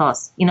romance, of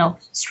course,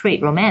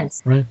 straight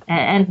romance. Right.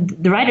 And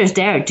the writers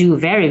there do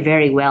very,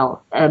 very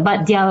well.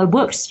 But their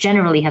works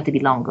generally have to be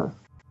longer.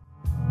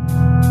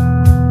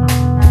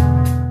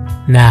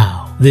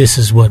 Now, this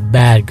is what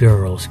bad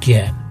girls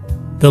get.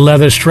 The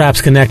leather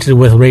straps connected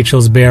with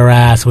Rachel's bare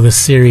ass with a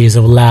series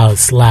of loud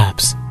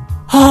slaps.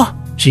 "Ah!"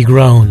 she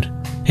groaned.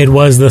 It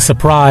was the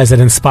surprise that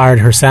inspired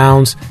her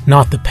sounds,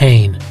 not the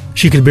pain.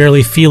 She could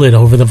barely feel it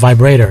over the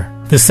vibrator.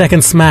 The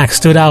second smack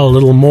stood out a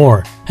little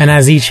more, and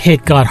as each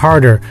hit got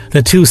harder,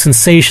 the two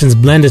sensations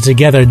blended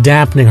together,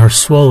 dampening her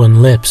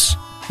swollen lips.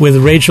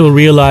 With Rachel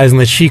realizing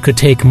that she could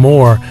take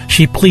more,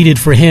 she pleaded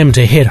for him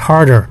to hit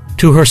harder.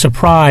 To her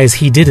surprise,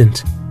 he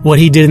didn't. What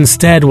he did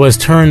instead was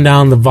turn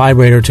down the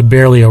vibrator to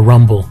barely a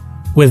rumble.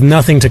 With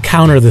nothing to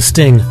counter the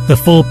sting, the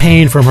full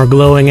pain from her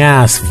glowing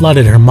ass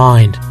flooded her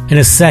mind. In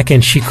a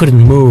second, she couldn't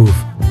move.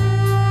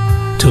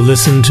 To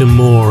listen to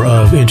more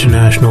of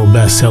international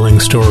best-selling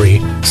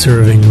story,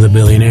 Serving the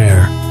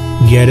Billionaire,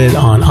 get it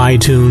on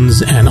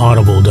iTunes and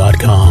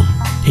Audible.com.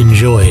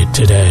 Enjoy it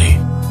today.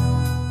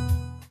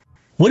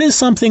 What is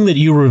something that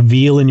you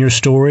reveal in your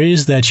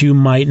stories that you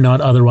might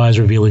not otherwise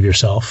reveal of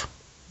yourself?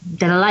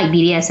 That I like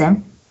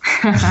BDSM.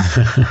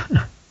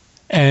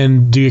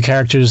 And do your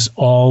characters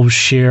all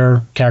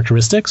share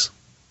characteristics?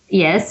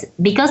 Yes,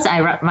 because I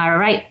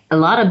write a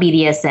lot of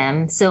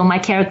BDSM, so my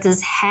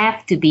characters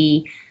have to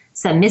be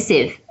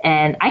submissive.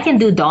 And I can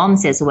do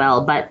DOMs as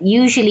well, but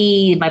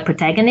usually my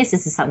protagonist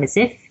is a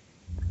submissive.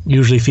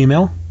 Usually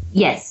female?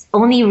 Yes.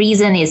 Only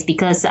reason is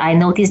because I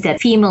noticed that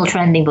female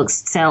trending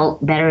books sell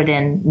better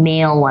than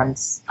male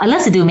ones. I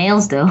love to do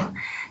males, though.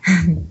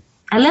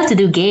 I love to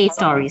do gay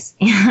stories.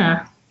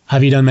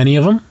 Have you done many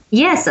of them?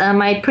 Yes,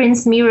 my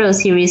Prince Miro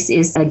series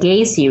is a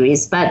gay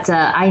series, but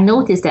I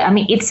noticed that,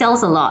 it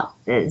sells a lot.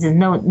 There's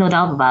no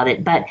doubt about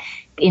it. But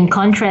In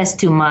contrast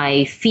to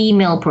my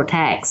female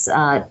protects,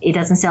 it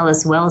doesn't sell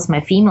as well as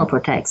my female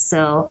protects.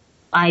 So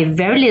I have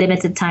very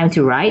limited time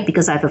to write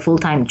because I have a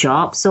full-time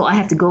job. So I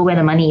have to go where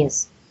the money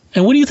is.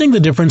 And what do you think the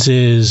difference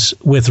is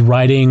with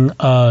writing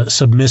a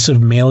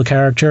submissive male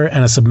character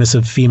and a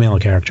submissive female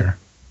character?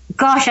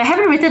 Gosh, I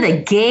haven't written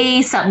a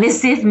gay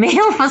submissive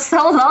male for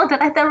so long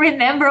that I don't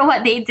remember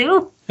what they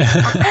do.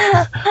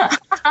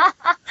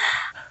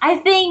 I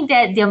think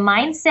that their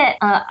mindset,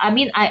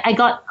 I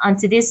got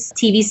onto this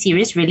TV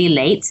series really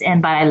late,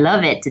 but I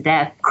love it to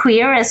death.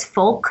 Queer as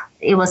Folk,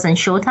 it was on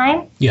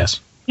Showtime. Yes.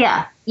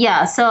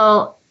 Yeah.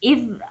 So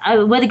if I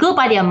were to go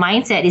by their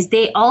mindset, is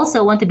they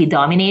also want to be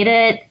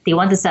dominated. They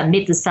want to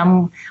submit to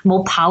some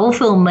more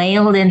powerful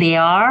male than they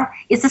are.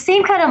 It's the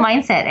same kind of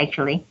mindset,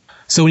 actually.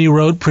 So when you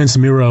wrote Prince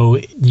Miro,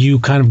 you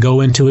kind of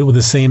go into it with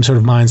the same sort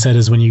of mindset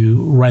as when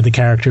you write the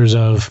characters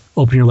of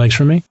Open Your Legs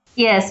for Me?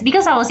 Yes,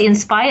 because I was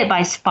inspired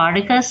by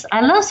Spartacus.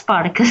 I love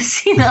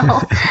Spartacus,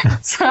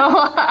 So,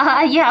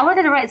 I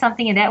wanted to write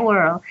something in that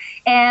world.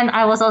 And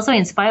I was also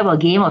inspired by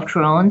Game of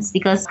Thrones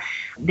because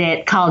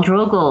that Khal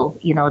Drogo,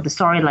 the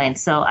storyline.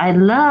 So I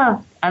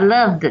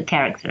love the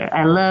character.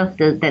 I love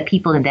the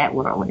people in that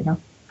world,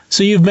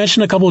 So you've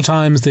mentioned a couple of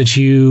times that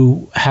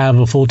you have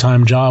a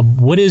full-time job.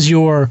 What is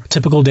your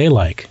typical day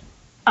like?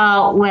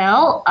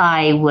 Well,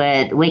 I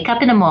would wake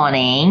up in the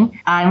morning.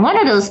 I'm one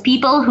of those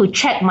people who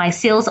check my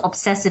sales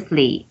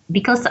obsessively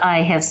because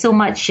I have so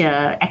much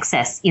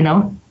access,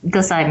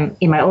 because I'm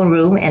in my own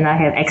room and I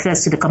have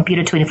access to the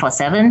computer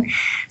 24/7.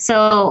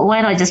 So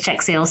why not just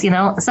check sales,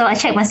 So I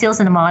check my sales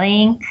in the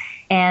morning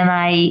and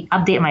I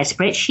update my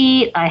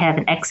spreadsheet. I have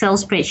an Excel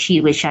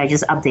spreadsheet, which I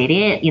just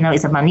updated.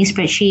 It's a money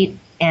spreadsheet.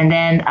 And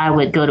then I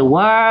would go to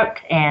work,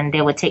 and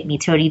it would take me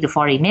 30 to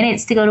 40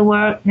 minutes to go to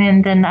work.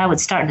 And then I would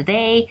start the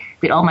day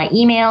with all my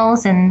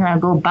emails, and I'll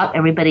go bug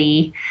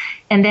everybody.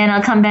 And then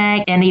I'll come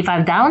back, and if I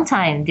have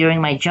downtime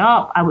during my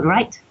job, I would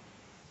write.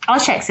 I'll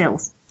check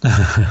sales.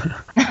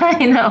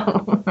 I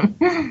know.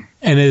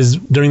 And is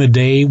during the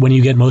day when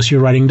you get most of your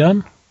writing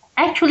done?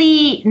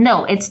 Actually,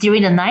 no, it's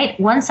during the night.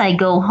 Once I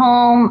go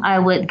home, I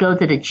would go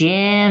to the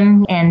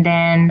gym, and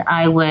then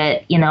I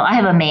would, I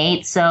have a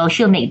maid, so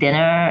she'll make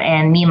dinner,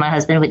 and me and my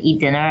husband would eat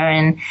dinner.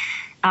 And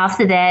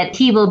after that,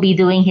 he will be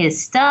doing his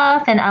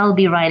stuff, and I'll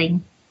be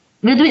writing.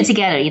 We'll do it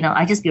together,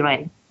 I just be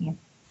writing. Yeah.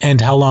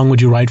 And how long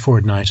would you write for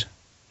at night?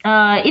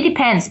 It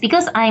depends.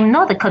 Because I'm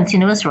not a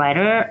continuous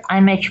writer,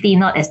 I'm actually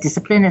not as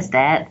disciplined as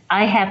that.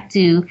 I have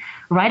to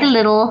write a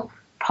little,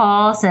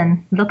 pause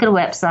and look at a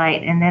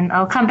website, and then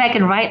I'll come back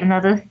and write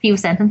another few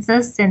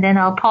sentences, and then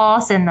I'll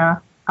pause and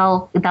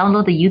I'll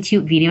download the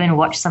YouTube video and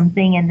watch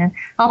something, and then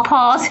I'll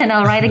pause and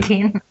I'll write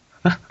again.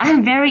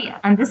 I'm very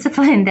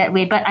undisciplined that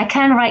way, but I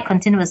can write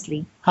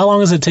continuously. How long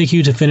does it take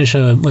you to finish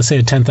let's say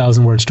a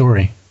 10,000 word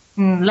story?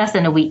 Less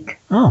than a week.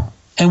 Oh.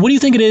 And what do you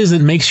think it is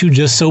that makes you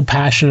just so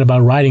passionate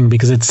about writing?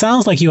 Because it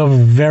sounds like you have a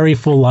very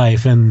full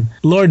life, and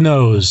Lord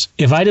knows,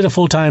 if I did a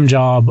full-time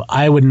job,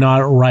 I would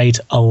not write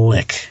a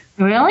lick.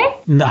 Really?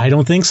 No, I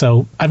don't think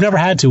so. I've never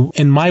had to.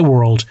 In my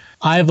world,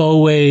 I've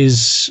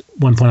always,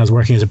 one point I was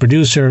working as a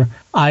producer,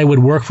 I would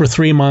work for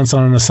 3 months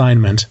on an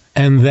assignment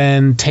and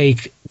then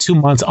take 2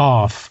 months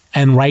off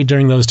and write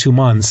during those 2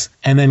 months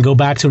and then go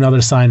back to another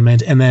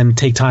assignment and then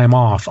take time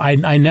off.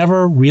 I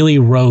never really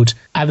wrote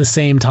at the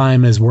same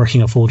time as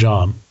working a full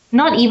job.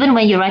 Not even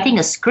when you're writing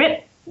a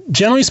script?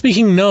 Generally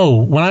speaking, no.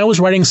 When I was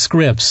writing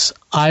scripts,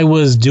 I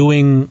was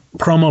doing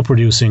promo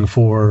producing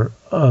for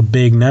a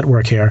big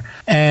network here,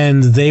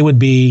 and they would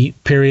be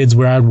periods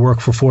where I'd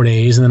work for 4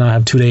 days, and then I'd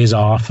have 2 days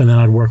off, and then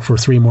I'd work for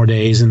 3 more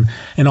days, and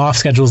off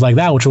schedules like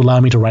that, which would allow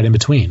me to write in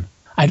between.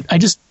 I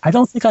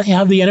don't think I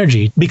have the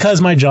energy.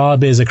 Because my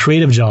job is a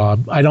creative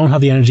job, I don't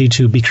have the energy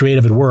to be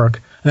creative at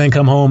work and then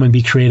come home and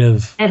be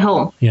creative at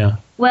home. Yeah.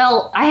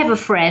 Well, I have a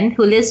friend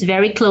who lives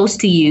very close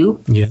to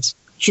you. Yes.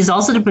 She's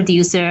also the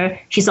producer.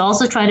 She's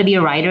also trying to be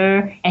a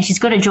writer, and she's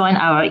going to join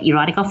our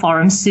erotica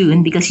forum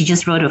soon because she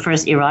just wrote her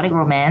first erotic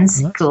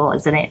romance. Yes. Cool,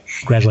 isn't it?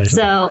 Congratulations.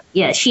 So,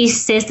 yeah, she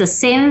says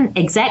the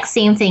exact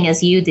same thing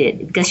as you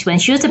did, because when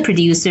she was a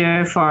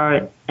producer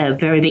for a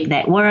very big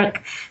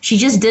network, she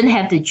just didn't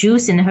have the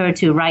juice in her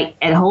to write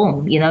at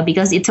home,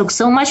 because it took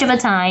so much of her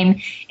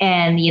time,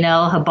 and,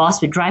 her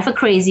boss would drive her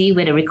crazy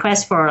with a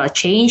request for a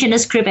change in the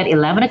script at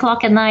 11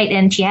 o'clock at night,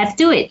 and she had to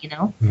do it,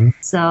 Mm-hmm.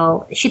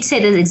 So she'd say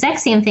the exact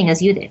same thing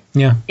as you did.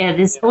 Yeah.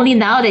 It's only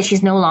now that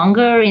she's no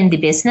longer in the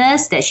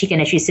business that she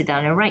can actually sit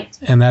down and write.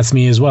 And that's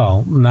me as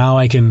well. Now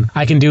I can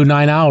do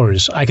 9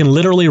 hours. I can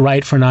literally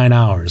write for 9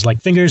 hours,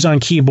 like fingers on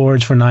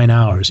keyboards for 9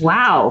 hours.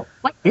 Wow.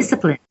 What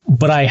discipline.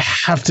 But I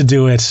have to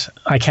do it.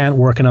 I can't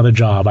work another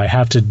job. I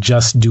have to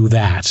just do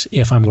that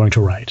if I'm going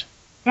to write.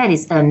 That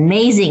is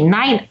amazing.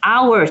 9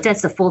 hours.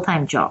 That's a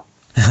full-time job.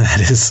 That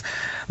is.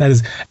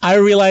 I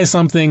realized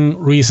something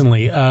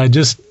recently,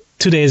 just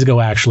 2 days ago,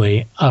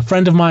 actually. A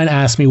friend of mine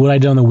asked me what I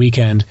did on the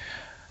weekend.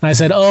 And I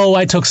said,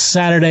 I took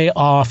Saturday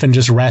off and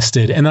just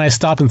rested. And then I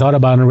stopped and thought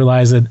about it and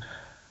realized that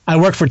I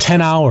worked for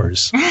 10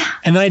 hours.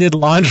 And then I did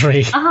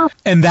laundry. Oh.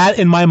 And that,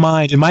 in my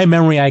mind, in my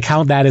memory, I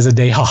count that as a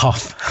day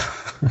off.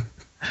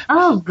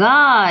 Oh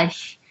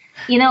gosh.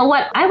 You know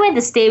what? I went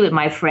to stay with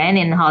my friend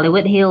in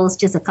Hollywood Hills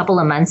just a couple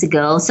of months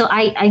ago. So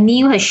I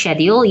knew her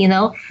schedule,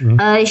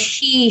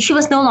 she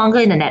was no longer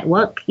in the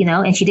network,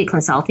 and she did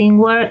consulting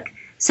work.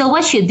 So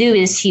what she'll do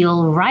is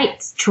she'll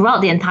write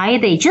throughout the entire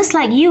day, just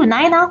like you,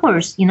 9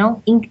 hours,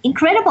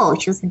 incredible.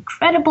 She was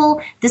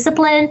incredible,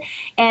 disciplined.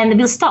 And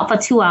we'll stop for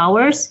 2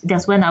 hours.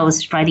 That's when I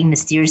was writing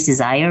Mysterious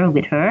Desire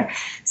with her.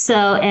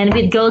 So, and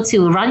we'd go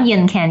to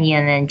Runyon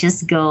Canyon and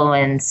just go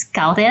and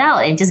scout it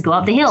out and just go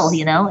up the hill,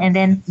 and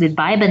then we'd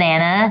buy a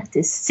banana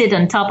to sit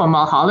on top of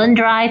Mulholland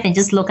Drive and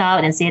just look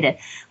out and say that,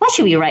 what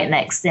should we write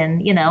next?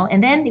 And,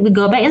 and then we'd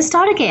go back and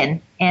start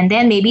again. And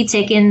then maybe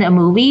take in a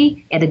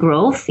movie at the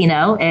Grove,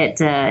 at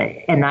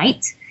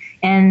night.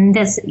 And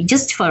that's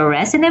just for a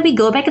rest. And then we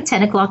go back at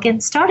 10 o'clock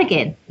and start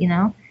again,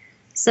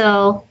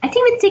 So I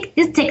think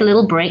we take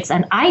little breaks.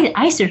 And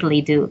I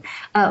certainly do.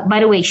 By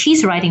the way,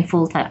 she's writing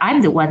full time.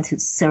 I'm the one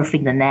who's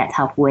surfing the net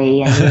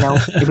halfway and,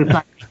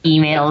 replying to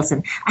emails.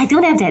 And I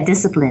don't have that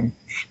discipline.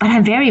 But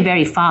I'm very,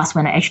 very fast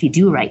when I actually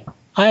do write.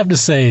 I have to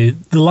say,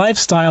 the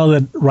lifestyle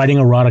that writing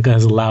erotica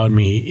has allowed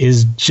me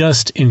is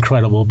just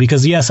incredible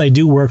because, yes, I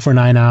do work for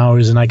 9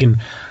 hours and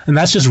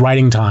that's just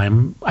writing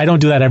time. I don't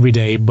do that every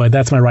day, but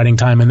that's my writing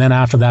time. And then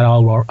after that,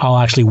 I'll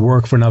actually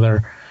work for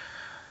another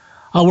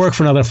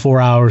 4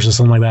 hours or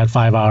something like that,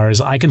 5 hours.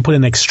 I can put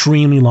in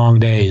extremely long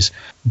days,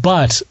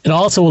 but it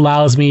also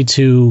allows me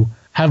to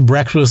have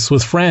breakfast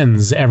with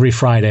friends every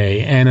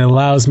Friday. And it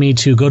allows me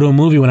to go to a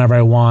movie whenever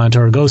I want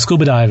or go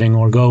scuba diving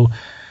or go.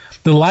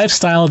 The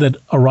lifestyle that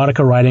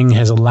erotica writing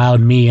has allowed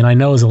me, and I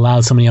know has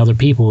allowed so many other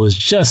people, is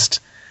just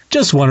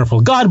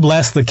wonderful. God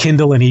bless the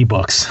Kindle and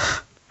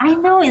ebooks. I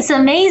know, it's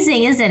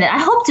amazing, isn't it? I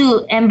hope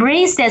to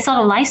embrace that sort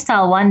of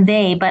lifestyle one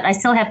day, but I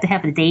still have to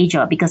have a day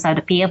job because I have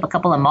to pay off a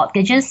couple of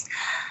mortgages.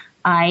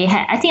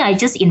 I think I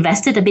just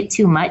invested a bit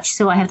too much,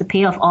 so I have to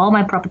pay off all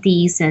my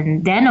properties,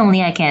 and then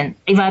only I can,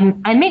 if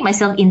I make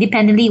myself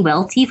independently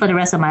wealthy for the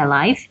rest of my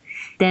life,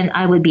 then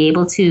I would be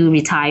able to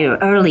retire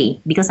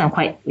early because I'm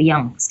quite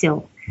young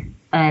still.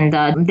 And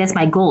that's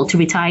my goal, to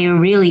retire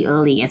really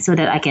early and so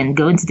that I can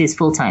go into this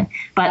full time.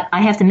 But I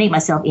have to make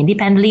myself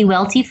independently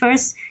wealthy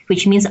first,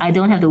 which means I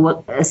don't have to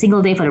work a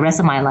single day for the rest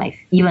of my life,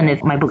 even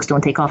if my books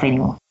don't take off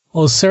anymore.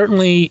 Well,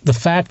 certainly the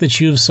fact that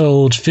you've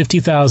sold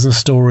 50,000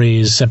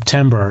 stories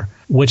September,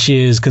 which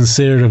is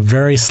considered a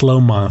very slow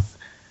month,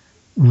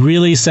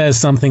 really says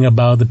something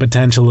about the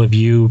potential of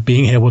you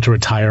being able to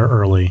retire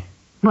early.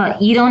 Well,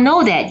 you don't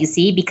know that, you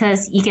see,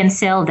 because you can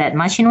sell that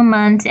much in a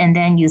month and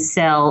then you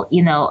sell,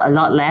 a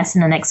lot less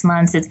in the next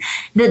month. It's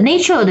the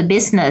nature of the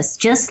business,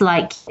 just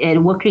like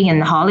working in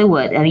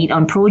Hollywood,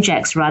 on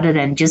projects rather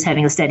than just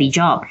having a steady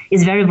job,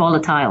 is very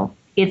volatile.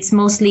 It's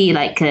mostly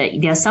like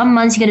there are some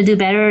months you're going to do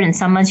better and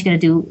some months you're going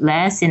to do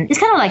less. And it's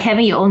kind of like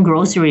having your own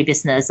grocery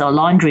business or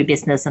laundry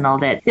business and all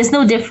that. There's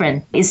no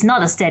different. It's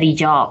not a steady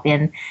job.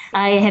 And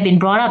I have been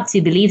brought up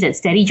to believe that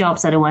steady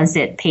jobs are the ones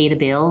that pay the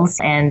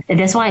bills. And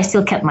that's why I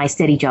still kept my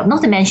steady job.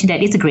 Not to mention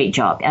that it's a great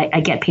job. I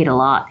get paid a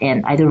lot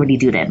and I don't really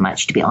do that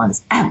much, to be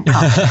honest.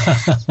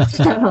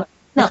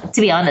 No,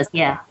 to be honest,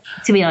 yeah.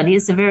 To be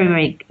honest,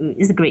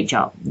 it's a great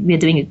job. We're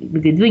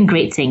doing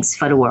great things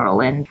for the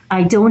world, and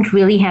I don't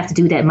really have to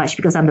do that much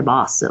because I'm the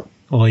boss. So.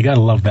 Well, you gotta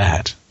love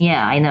that.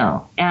 Yeah, I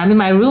know. I'm in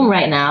my room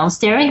right now,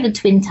 staring at the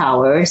Twin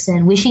Towers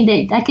and wishing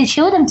that I could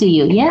show them to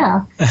you.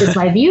 Yeah, it's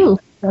my view.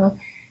 So.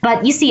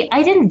 But you see,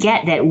 I didn't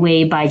get that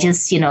way by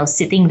just,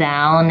 sitting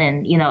down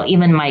and,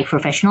 even my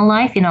professional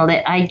life,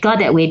 that I got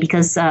that way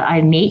because I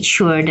made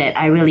sure that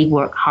I really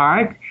worked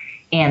hard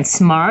and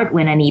smart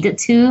when I needed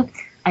to.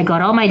 I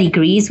got all my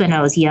degrees when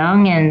I was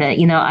young and,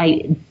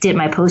 I did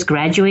my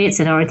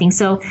postgraduates and everything.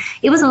 So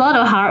it was a lot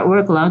of hard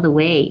work along the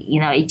way.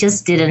 It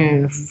just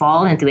didn't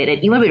fall into it.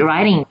 And even with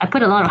writing, I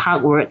put a lot of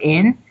hard work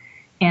in.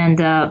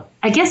 And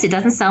I guess it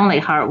doesn't sound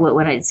like hard work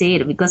when I say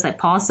it because I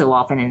pause so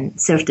often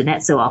and surf the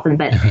net so often.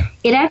 But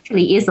it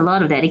actually is a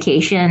lot of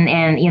dedication.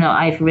 And,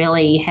 I've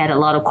really had a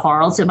lot of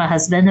quarrels with my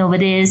husband over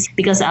this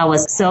because I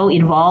was so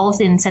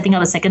involved in setting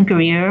up a second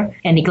career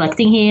and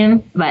neglecting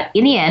him. But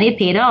in the end, it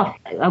paid off.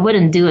 I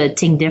wouldn't do a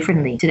thing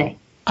differently today.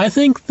 I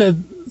think that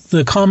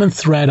the common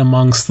thread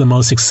amongst the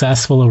most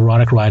successful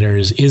erotic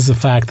writers is the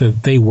fact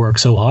that they work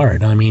so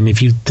hard. I mean,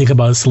 if you think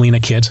about Selena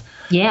Kitt,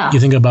 yeah, you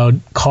think about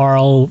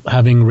Carl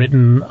having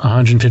written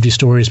 150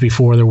 stories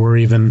before there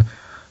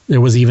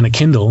was even a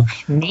Kindle.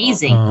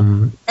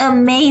 Amazing.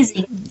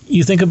 Amazing.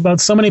 You think about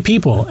so many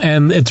people,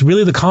 and it's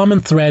really the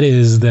common thread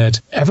is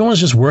that everyone's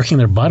just working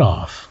their butt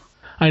off.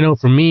 I know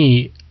for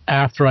me,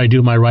 after I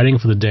do my writing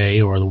for the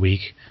day or the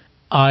week,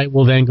 I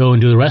will then go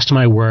and do the rest of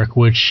my work,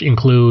 which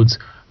includes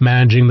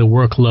managing the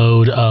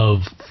workload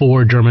of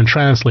 4 German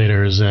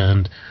translators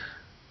and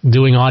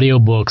doing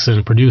audiobooks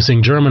and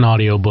producing German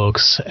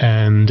audiobooks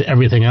and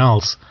everything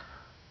else.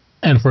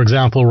 And for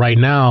example, right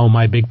now,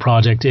 my big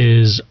project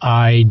is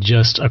I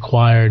just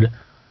acquired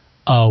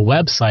a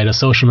website, a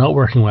social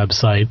networking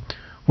website,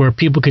 where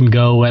people can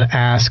go and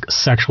ask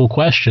sexual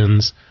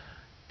questions.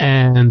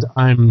 And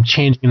I'm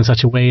changing in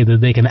such a way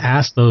that they can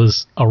ask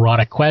those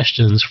erotic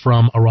questions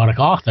from erotic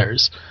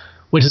authors,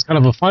 which is kind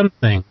of a fun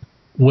thing,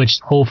 which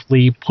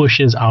hopefully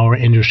pushes our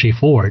industry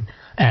forward.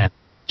 And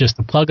just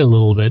to plug a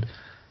little bit,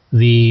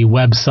 the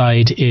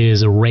website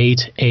is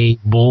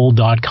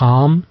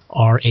rateabull.com,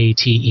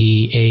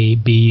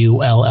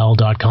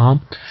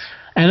 rateabull.com.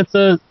 And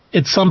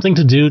it's something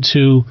to do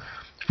to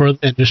further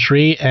the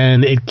industry,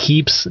 and it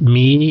keeps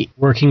me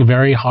working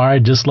very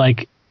hard, just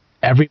like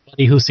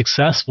everybody who's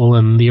successful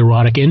in the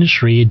erotic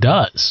industry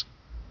does.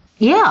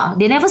 Yeah,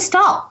 they never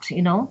stopped,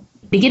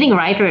 Beginning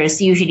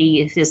writers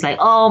usually it's just like,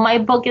 oh, my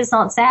book is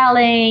not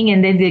selling,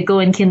 and then they go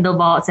in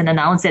Kindlebox and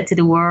announce it to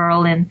the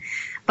world.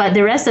 But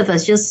the rest of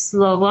us just,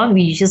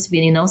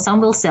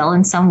 some will sell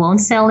and some won't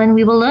sell, and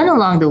we will learn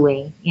along the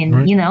way.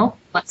 And,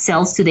 what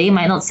sells today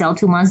might not sell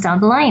 2 months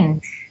down the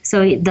line.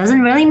 So it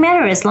doesn't really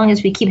matter as long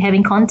as we keep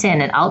having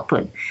content and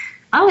output.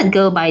 I would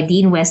go by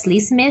Dean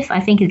Wesley Smith. I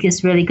think he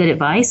gives really good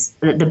advice.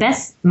 The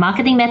best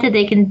marketing method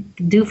they can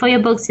do for your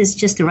books is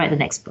just to write the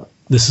next book.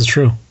 This is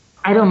true.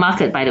 I don't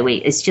market, by the way.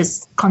 It's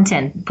just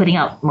content, putting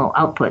out more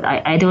output.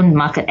 I don't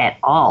market at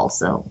all.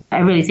 So I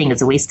really think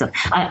it's a waste of...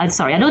 I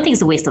don't think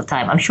it's a waste of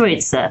time. I'm sure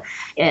it's...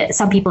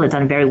 some people have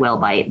done very well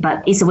by it,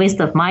 but it's a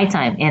waste of my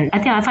time. And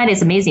I find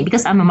it's amazing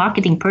because I'm a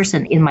marketing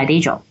person in my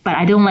day job, but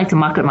I don't like to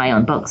market my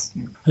own books.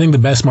 I think the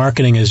best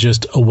marketing is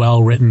just a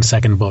well-written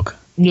second book.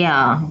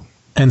 Yeah.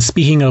 And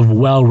speaking of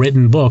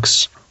well-written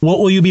books, what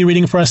will you be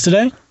reading for us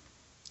today?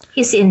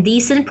 It's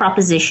Indecent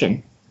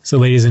Proposition. So,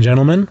 ladies and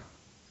gentlemen,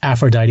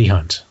 Aphrodite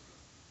Hunt.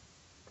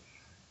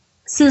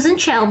 Susan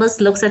Chalmers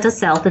looks at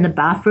herself in the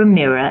bathroom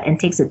mirror and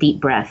takes a deep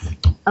breath.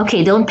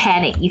 Okay, don't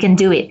panic. You can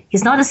do it.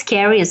 He's not as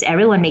scary as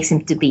everyone makes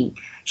him to be,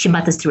 she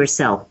mutters to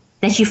herself.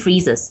 Then she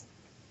freezes.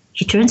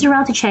 She turns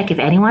around to check if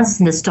anyone's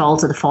in the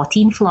stalls of the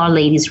 14th floor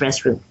ladies'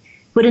 restroom.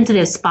 Wouldn't there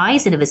be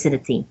spies in the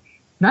vicinity?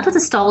 None of the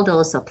stall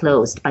doors are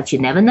closed, but you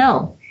never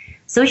know.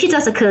 So she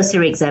does a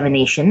cursory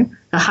examination,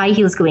 her high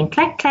heels going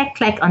clack, clack,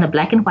 clack on the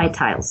black and white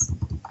tiles.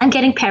 I'm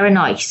getting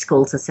paranoid, she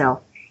scolds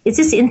herself. It's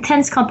this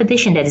intense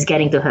competition that is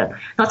getting to her,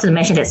 not to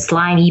mention that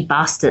slimy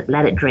bastard,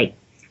 Leonard Drake.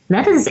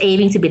 Leonard is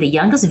aiming to be the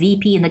youngest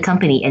VP in the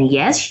company, and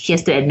yes, she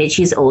has to admit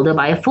she's older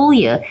by a full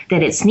year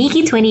than that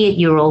sneaky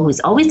 28-year-old who's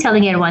always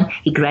telling everyone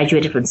he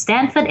graduated from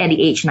Stanford at the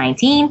age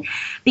 19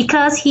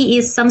 because he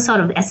is some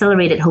sort of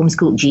accelerated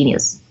homeschool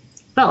genius.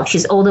 Well,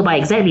 she's older by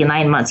exactly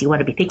 9 months. You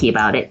want to be picky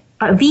about it.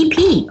 But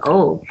VP,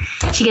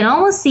 she can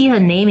almost see her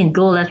name in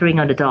gold lettering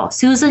on the door.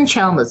 Susan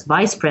Chalmers,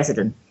 Vice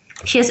President.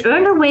 She has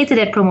earned her way to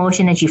that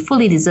promotion and she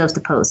fully deserves the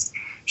post.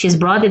 She has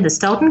brought in the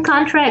Stoughton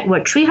contract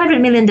worth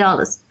 $300 million.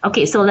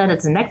 Okay, so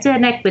Leonard's neck to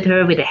neck with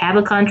her with a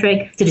Haber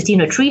contract to the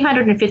tune of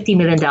 $350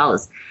 million.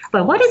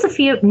 But what is a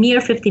mere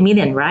 $50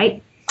 million,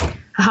 right?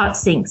 Her heart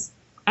sinks.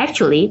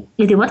 Actually,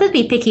 if they wanted to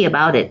be picky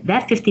about it,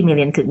 that $50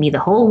 million could mean the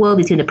whole world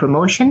between the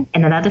promotion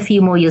and another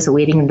few more years of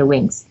waiting in the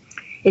wings.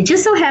 It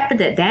just so happened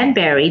that Dan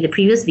Barry, the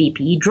previous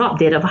VP, dropped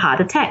dead of a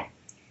heart attack.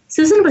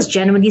 Susan was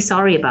genuinely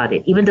sorry about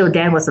it, even though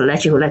Dan was a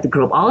legend who liked to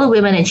grope all the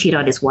women and cheat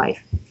on his wife.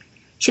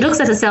 She looks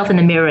at herself in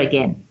the mirror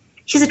again.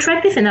 She's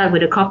attractive enough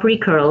with her coppery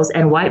curls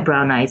and white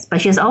brown eyes, but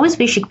she has always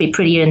wished she could be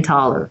prettier and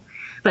taller.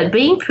 But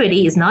being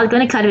pretty is not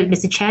going to cut it with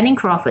Mr. Channing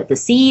Crawford, the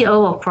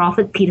CEO of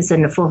Crawford,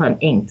 Peterson & Fulham,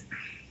 Inc.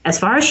 As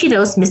far as she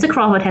knows, Mr.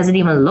 Crawford hasn't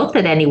even looked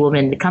at any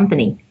woman in the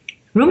company.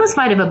 Rumors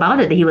might have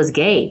abounded that he was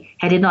gay,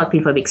 had it not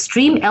been for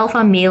extreme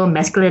alpha male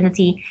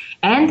masculinity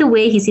and the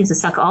way he seems to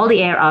suck all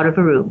the air out of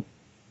a room.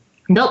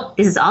 Nope,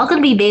 this is all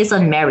going to be based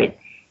on merit.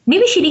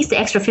 Maybe she needs the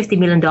extra $50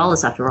 million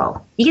after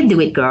all. You can do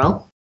it,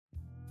 girl.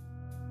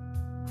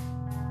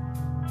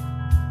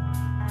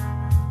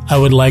 I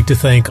would like to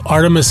thank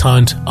Artemis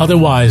Hunt,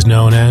 otherwise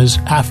known as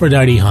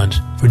Aphrodite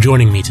Hunt, for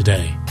joining me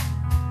today.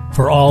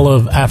 For all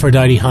of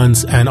Aphrodite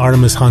Hunt's and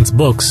Artemis Hunt's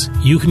books,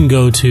 you can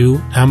go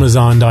to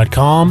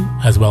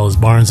Amazon.com, as well as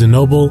Barnes &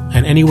 Noble,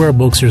 and anywhere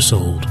books are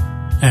sold.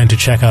 And to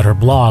check out her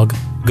blog,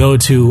 go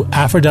to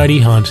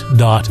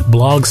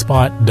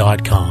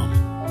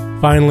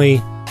aphroditehunt.blogspot.com.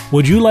 Finally,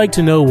 would you like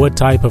to know what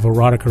type of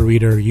erotica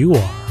reader you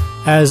are?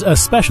 As a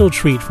special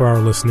treat for our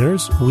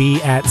listeners,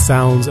 we at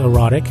Sounds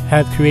Erotic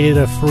have created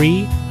a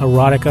free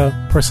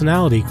erotica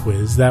personality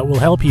quiz that will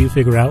help you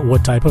figure out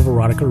what type of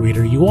erotica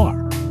reader you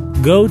are.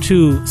 Go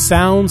to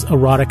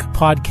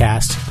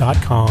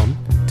soundseroticpodcast.com,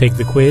 take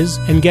the quiz,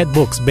 and get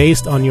books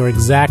based on your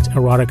exact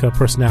erotica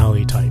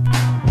personality type.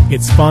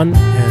 It's fun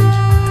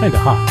and kind of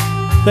hot.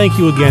 Thank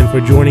you again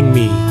for joining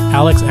me,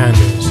 Alex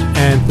Anders,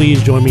 and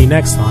please join me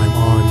next time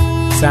on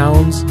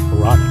Sounds